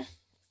now,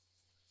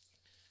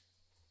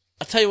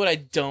 I'll tell you what I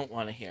don't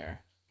want to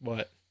hear.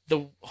 What?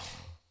 The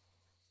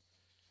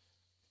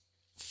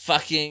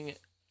fucking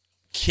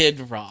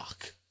Kid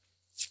Rock.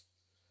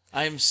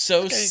 I'm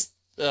so... Okay.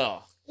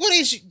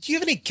 Do you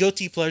have any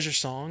guilty pleasure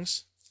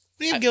songs?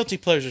 What do you have guilty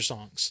pleasure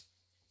songs?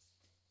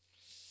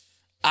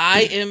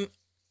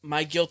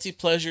 My guilty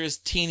pleasure is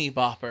Teeny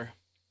Bopper.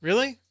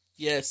 Really?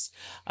 Yes,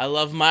 I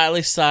love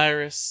Miley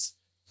Cyrus,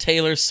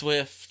 Taylor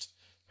Swift,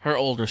 her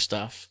older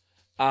stuff.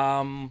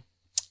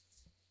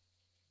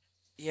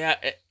 Yeah,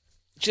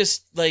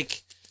 just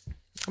like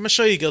I'm gonna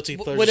show you guilty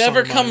pleasure. whatever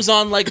song of mine. comes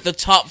on like the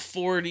top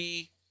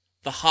 40,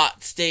 the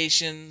hot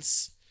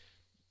stations.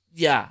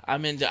 Yeah,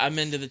 I'm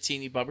into the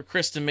teeny bopper.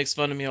 Kristen makes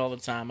fun of me all the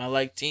time. I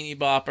like teeny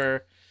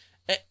bopper.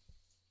 I'm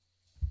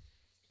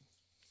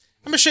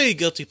gonna show you a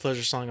guilty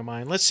pleasure song of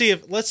mine. Let's see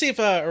if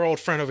our old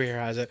friend over here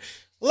has it.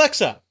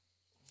 Alexa,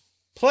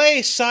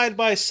 play "Side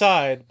by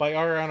Side" by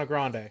Ariana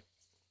Grande.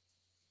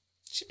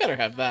 She better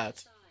have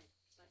that.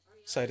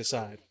 Side to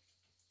side.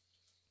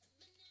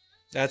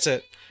 That's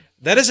it.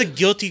 That is a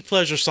guilty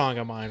pleasure song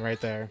of mine right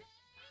there.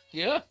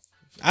 Yeah.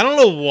 I don't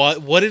know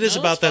what it is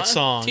No, about it's that fine.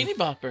 song. Teeny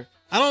bopper.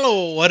 I don't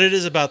know what it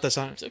is about that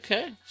song. It's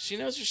okay. She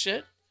knows her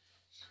shit.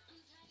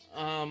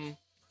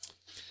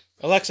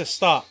 Alexa,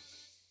 stop.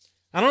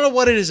 I don't know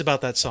what it is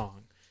about that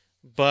song,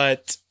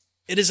 but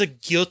it is a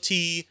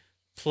guilty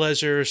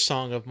pleasure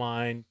song of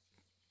mine.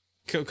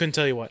 Couldn't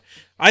tell you what.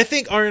 I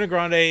think Ariana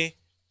Grande,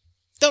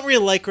 don't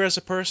really like her as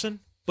a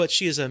person, but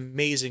she has an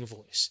amazing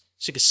voice.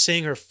 She could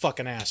sing her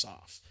fucking ass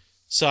off.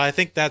 So I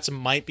think that's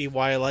might be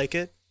why I like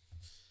it.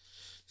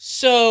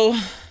 So,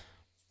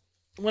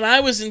 when I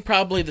was in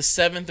probably the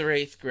 7th or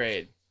 8th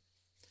grade,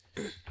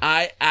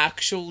 I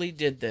actually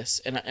did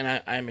this, and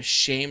I'm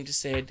ashamed to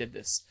say I did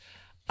this.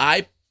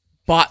 I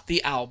bought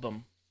the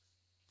album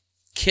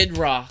Kid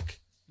Rock,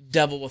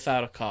 Devil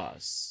Without a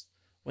Cause,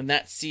 when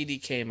that CD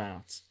came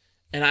out.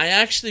 And I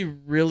actually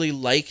really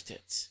liked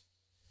it.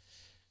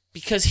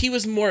 Because he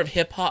was more of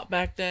hip-hop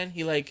back then.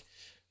 He,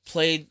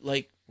 played,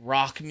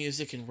 rock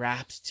music and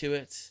rapped to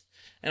it.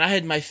 And I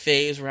had my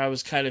phase where I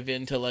was kind of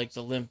into,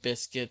 the Limp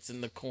Bizkits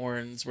and the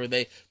Korns, where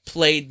they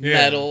played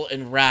metal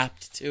and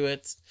rapped to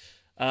it.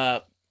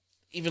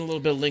 Even a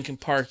little bit of Linkin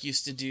Park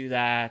used to do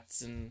that.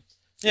 And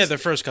Yeah, their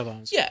first couple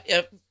albums.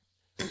 yeah.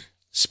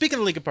 Speaking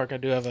of Linkin Park, I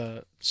do have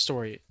a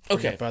story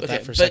about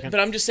that for a but, second. But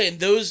I'm just saying,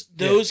 those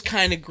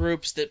kind of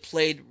groups that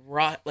played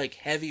rock,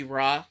 heavy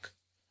rock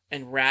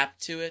and rap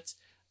to it,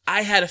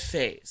 I had a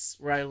phase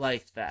where I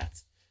liked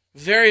that.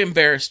 Very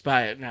embarrassed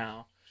by it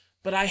now.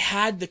 But I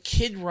had the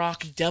Kid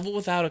Rock Devil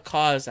Without a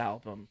Cause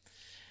album.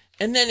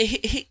 And then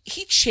he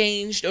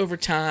changed over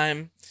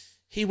time.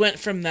 He went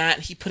from that,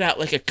 he put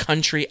out a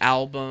country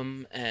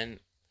album, and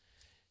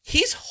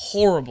he's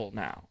horrible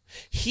now.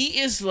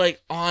 He is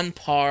on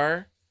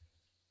par.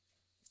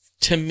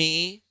 To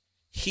me,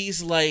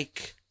 he's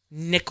like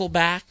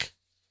Nickelback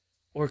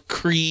or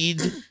Creed.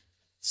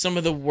 Some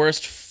of the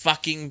worst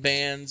fucking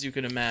bands you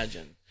can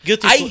imagine.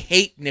 I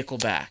hate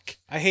Nickelback.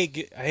 I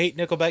hate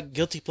Nickelback.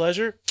 Guilty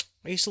pleasure.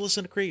 I used to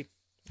listen to Creed.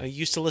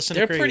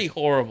 They're pretty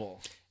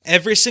horrible.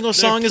 Every single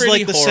song is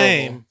the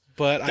same,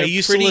 but I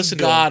used to listen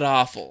to them. God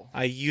awful.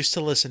 I used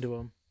to listen to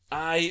them.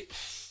 I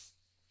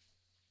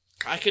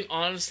can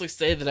honestly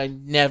say that I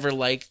never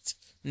liked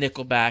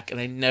Nickelback and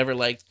I never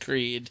liked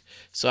Creed,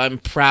 so I'm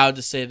proud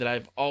to say that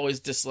I've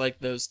always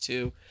disliked those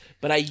two.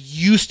 But I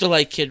used to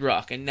like Kid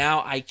Rock, and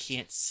now I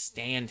can't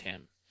stand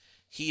him.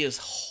 He is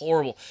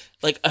horrible.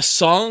 A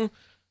song,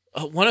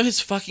 one of his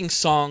fucking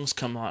songs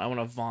come on, I want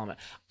to vomit.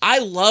 I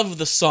love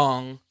the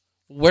song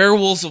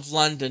Werewolves of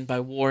London by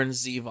Warren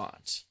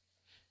Zevon.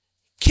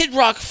 Kid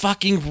Rock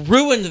fucking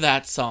ruined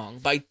that song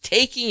by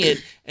taking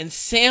it and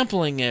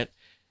sampling it.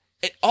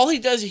 All he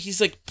does is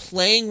he's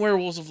playing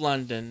Werewolves of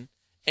London,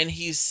 and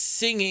he's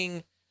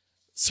singing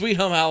Sweet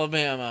Home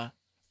Alabama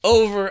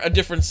over a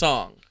different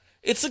song.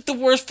 It's the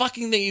worst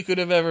fucking thing you could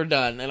have ever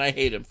done, and I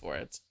hate him for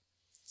it.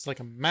 It's like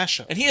a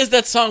mashup. And he has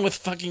that song with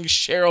fucking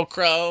Sheryl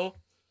Crow.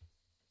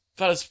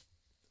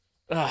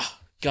 Oh,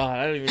 God,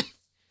 I don't even...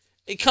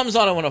 It comes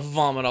on, I want to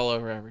vomit all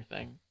over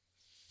everything.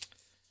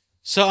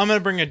 So I'm going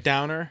to bring a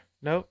downer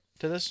note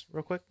to this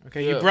real quick.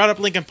 Okay, Yeah. You brought up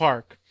Linkin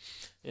Park.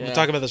 Yeah. We'll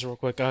talk about this real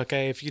quick.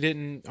 Okay, if you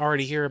didn't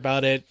already hear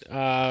about it,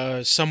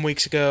 some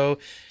weeks ago,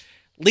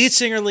 lead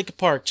singer Linkin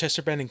Park,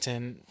 Chester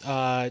Bennington,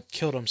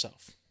 killed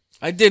himself.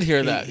 I did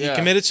hear that. He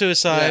committed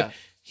suicide. Yeah.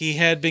 He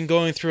had been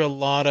going through a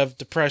lot of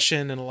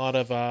depression and a lot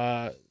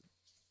of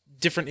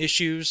different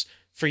issues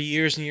for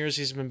years and years.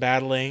 He's been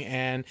battling,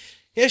 and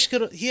he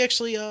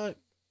actually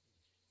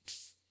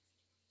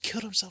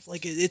killed himself.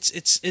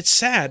 It's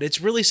sad.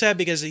 It's really sad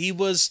because he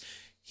was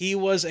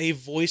a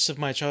voice of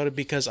my childhood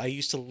because I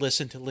used to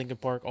listen to Linkin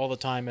Park all the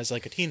time as a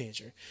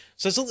teenager.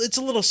 So it's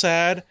a little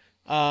sad.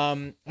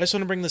 I just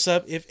want to bring this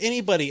up. If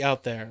anybody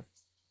out there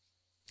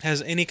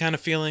has any kind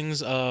of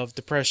feelings of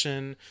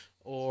depression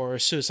or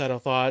suicidal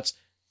thoughts,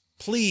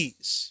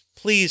 please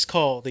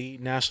call the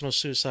National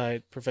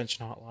Suicide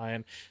Prevention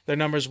Hotline. Their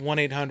number is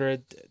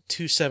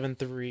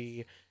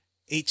 1-800-273-8255.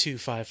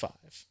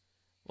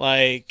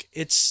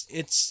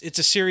 It's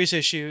a serious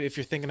issue. If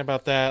you're thinking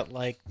about that,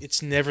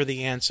 it's never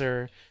the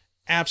answer.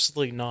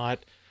 Absolutely not.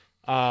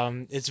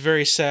 It's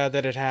very sad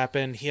that it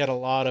happened. He had a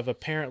lot of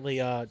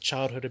apparently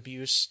childhood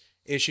abuse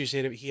issues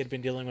he had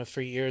been dealing with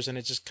for years, and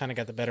it just kind of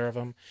got the better of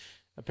him,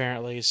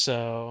 apparently.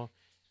 So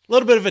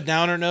little bit of a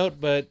downer note,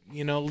 but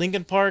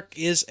Linkin Park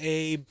is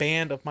a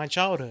band of my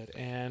childhood,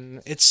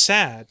 and it's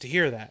sad to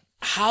hear that.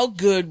 How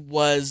good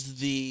was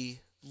the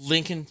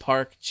Linkin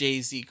Park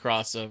Jay-Z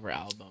crossover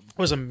album? It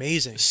was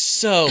amazing.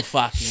 So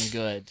fucking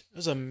good. It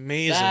was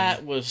amazing.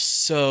 That was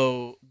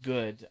so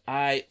good.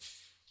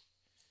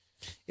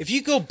 If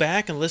you go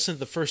back and listen to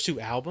the first two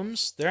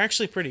albums, they're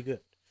actually pretty good.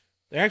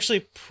 They're actually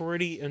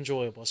pretty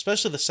enjoyable,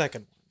 especially the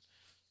second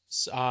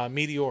one,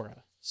 Meteora.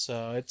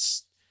 So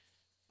it's,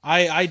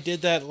 I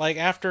did that like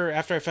after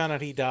I found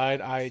out he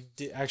died.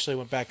 Actually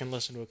went back and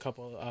listened to a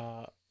couple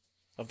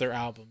of their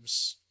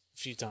albums a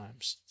few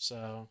times.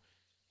 So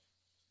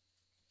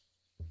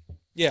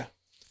yeah,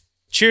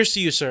 cheers to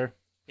you, sir.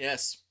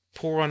 Yes.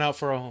 Pour one out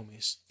for our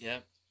homies.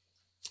 Yep.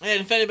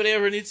 And if anybody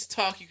ever needs to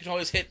talk, you can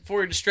always hit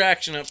For Your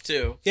Distraction up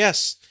too.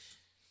 Yes.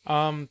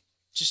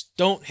 Just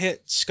don't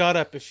hit Scott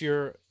up if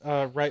you're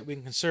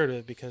right-wing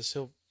conservative, because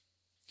he'll,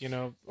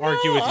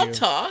 argue with you. I'll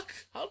talk.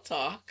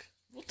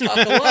 We'll talk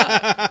a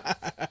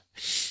lot.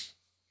 It's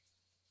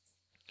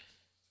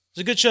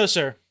a good show,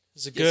 sir.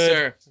 It's a Yes, good,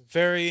 sir.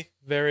 very,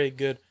 very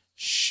good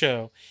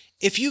show.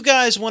 If you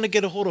guys want to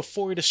get a hold of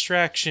For Your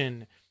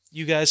Distraction,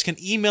 you guys can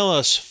email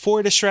us,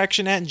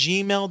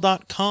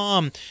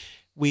 fordistraction@gmail.com.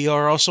 We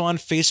are also on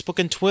Facebook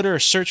and Twitter.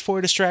 Search For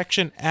Your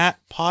Distraction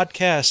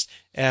 @podcast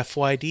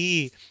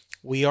FYD.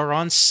 We are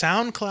on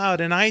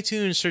SoundCloud and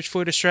iTunes. Search For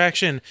Your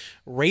Distraction.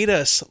 Rate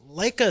us,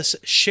 like us,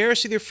 share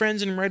us with your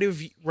friends, and write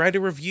a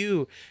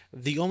review.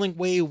 The only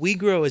way we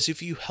grow is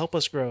if you help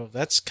us grow.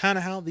 That's kind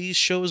of how these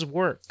shows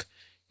work.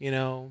 We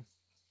are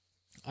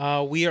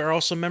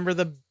also a member of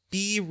the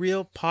Be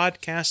Real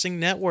Podcasting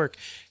Network.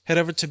 Head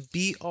over to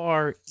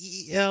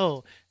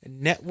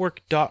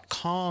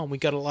BRELnetwork.com. We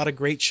got a lot of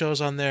great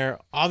shows on there.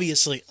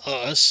 Obviously,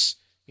 us.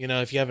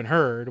 If you haven't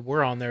heard,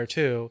 we're on there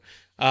too.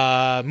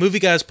 Movie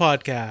Guys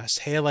Podcast.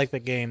 Hey, I Like the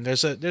Game.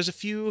 There's a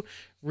few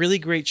really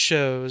great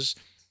shows.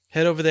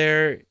 Head over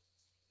there.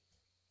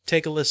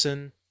 Take a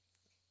listen.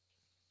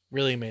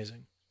 Really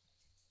amazing.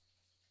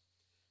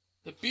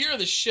 The beer of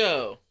the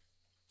show.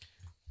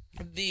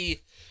 The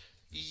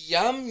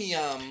Yum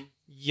Yum.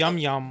 Yum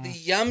Yum. The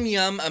Yum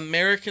Yum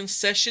American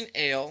Session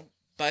Ale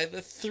by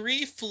the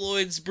Three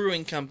Floyds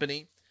Brewing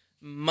Company,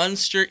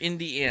 Munster,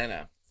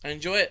 Indiana. I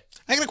enjoy it.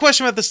 I got a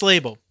question about this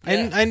label. Yeah. I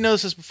didn't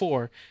notice this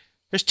before.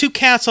 There's 2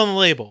 cats on the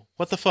label.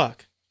 What the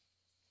fuck?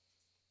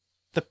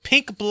 The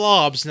pink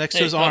blobs next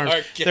to his They arms.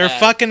 are They're cats.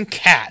 fucking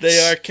cats. They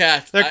are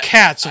cats. They're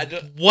cats.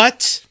 don't-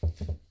 What?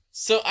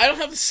 So I don't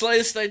have the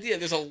slightest idea.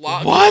 There's a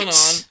lot What? going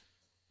on.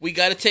 We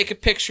got to take a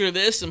picture of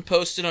this and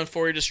post it on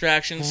For Your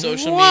Distraction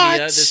social What?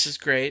 media. This is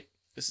great.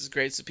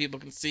 So people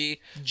can see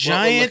what we're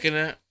Giant, looking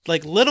at.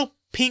 like little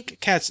pink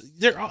cats.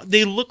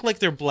 They look like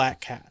they're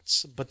black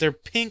cats, but they're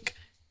pink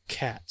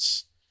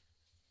cats.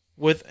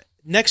 With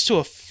next to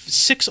a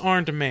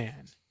 6-armed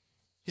man.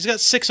 He's got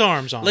 6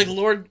 arms on Like him.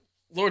 Lord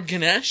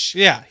Ganesh?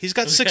 Yeah, he's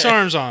got 6 Okay.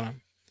 arms on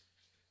him.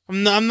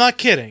 I'm not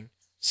kidding.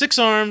 6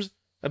 arms,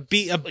 Like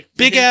big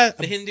the ass.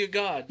 the Hindu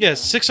god. Yeah,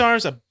 6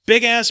 arms, a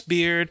big ass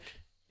beard,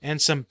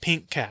 and some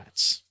pink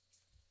cats.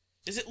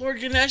 Is it Lord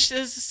Ganesh that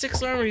has the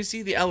 6 arm, or is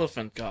he the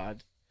elephant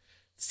god?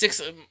 Is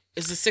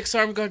the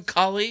 6-armed god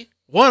Kali?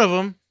 One of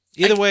them.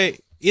 Either way,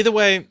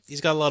 he's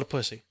got a lot of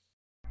pussy.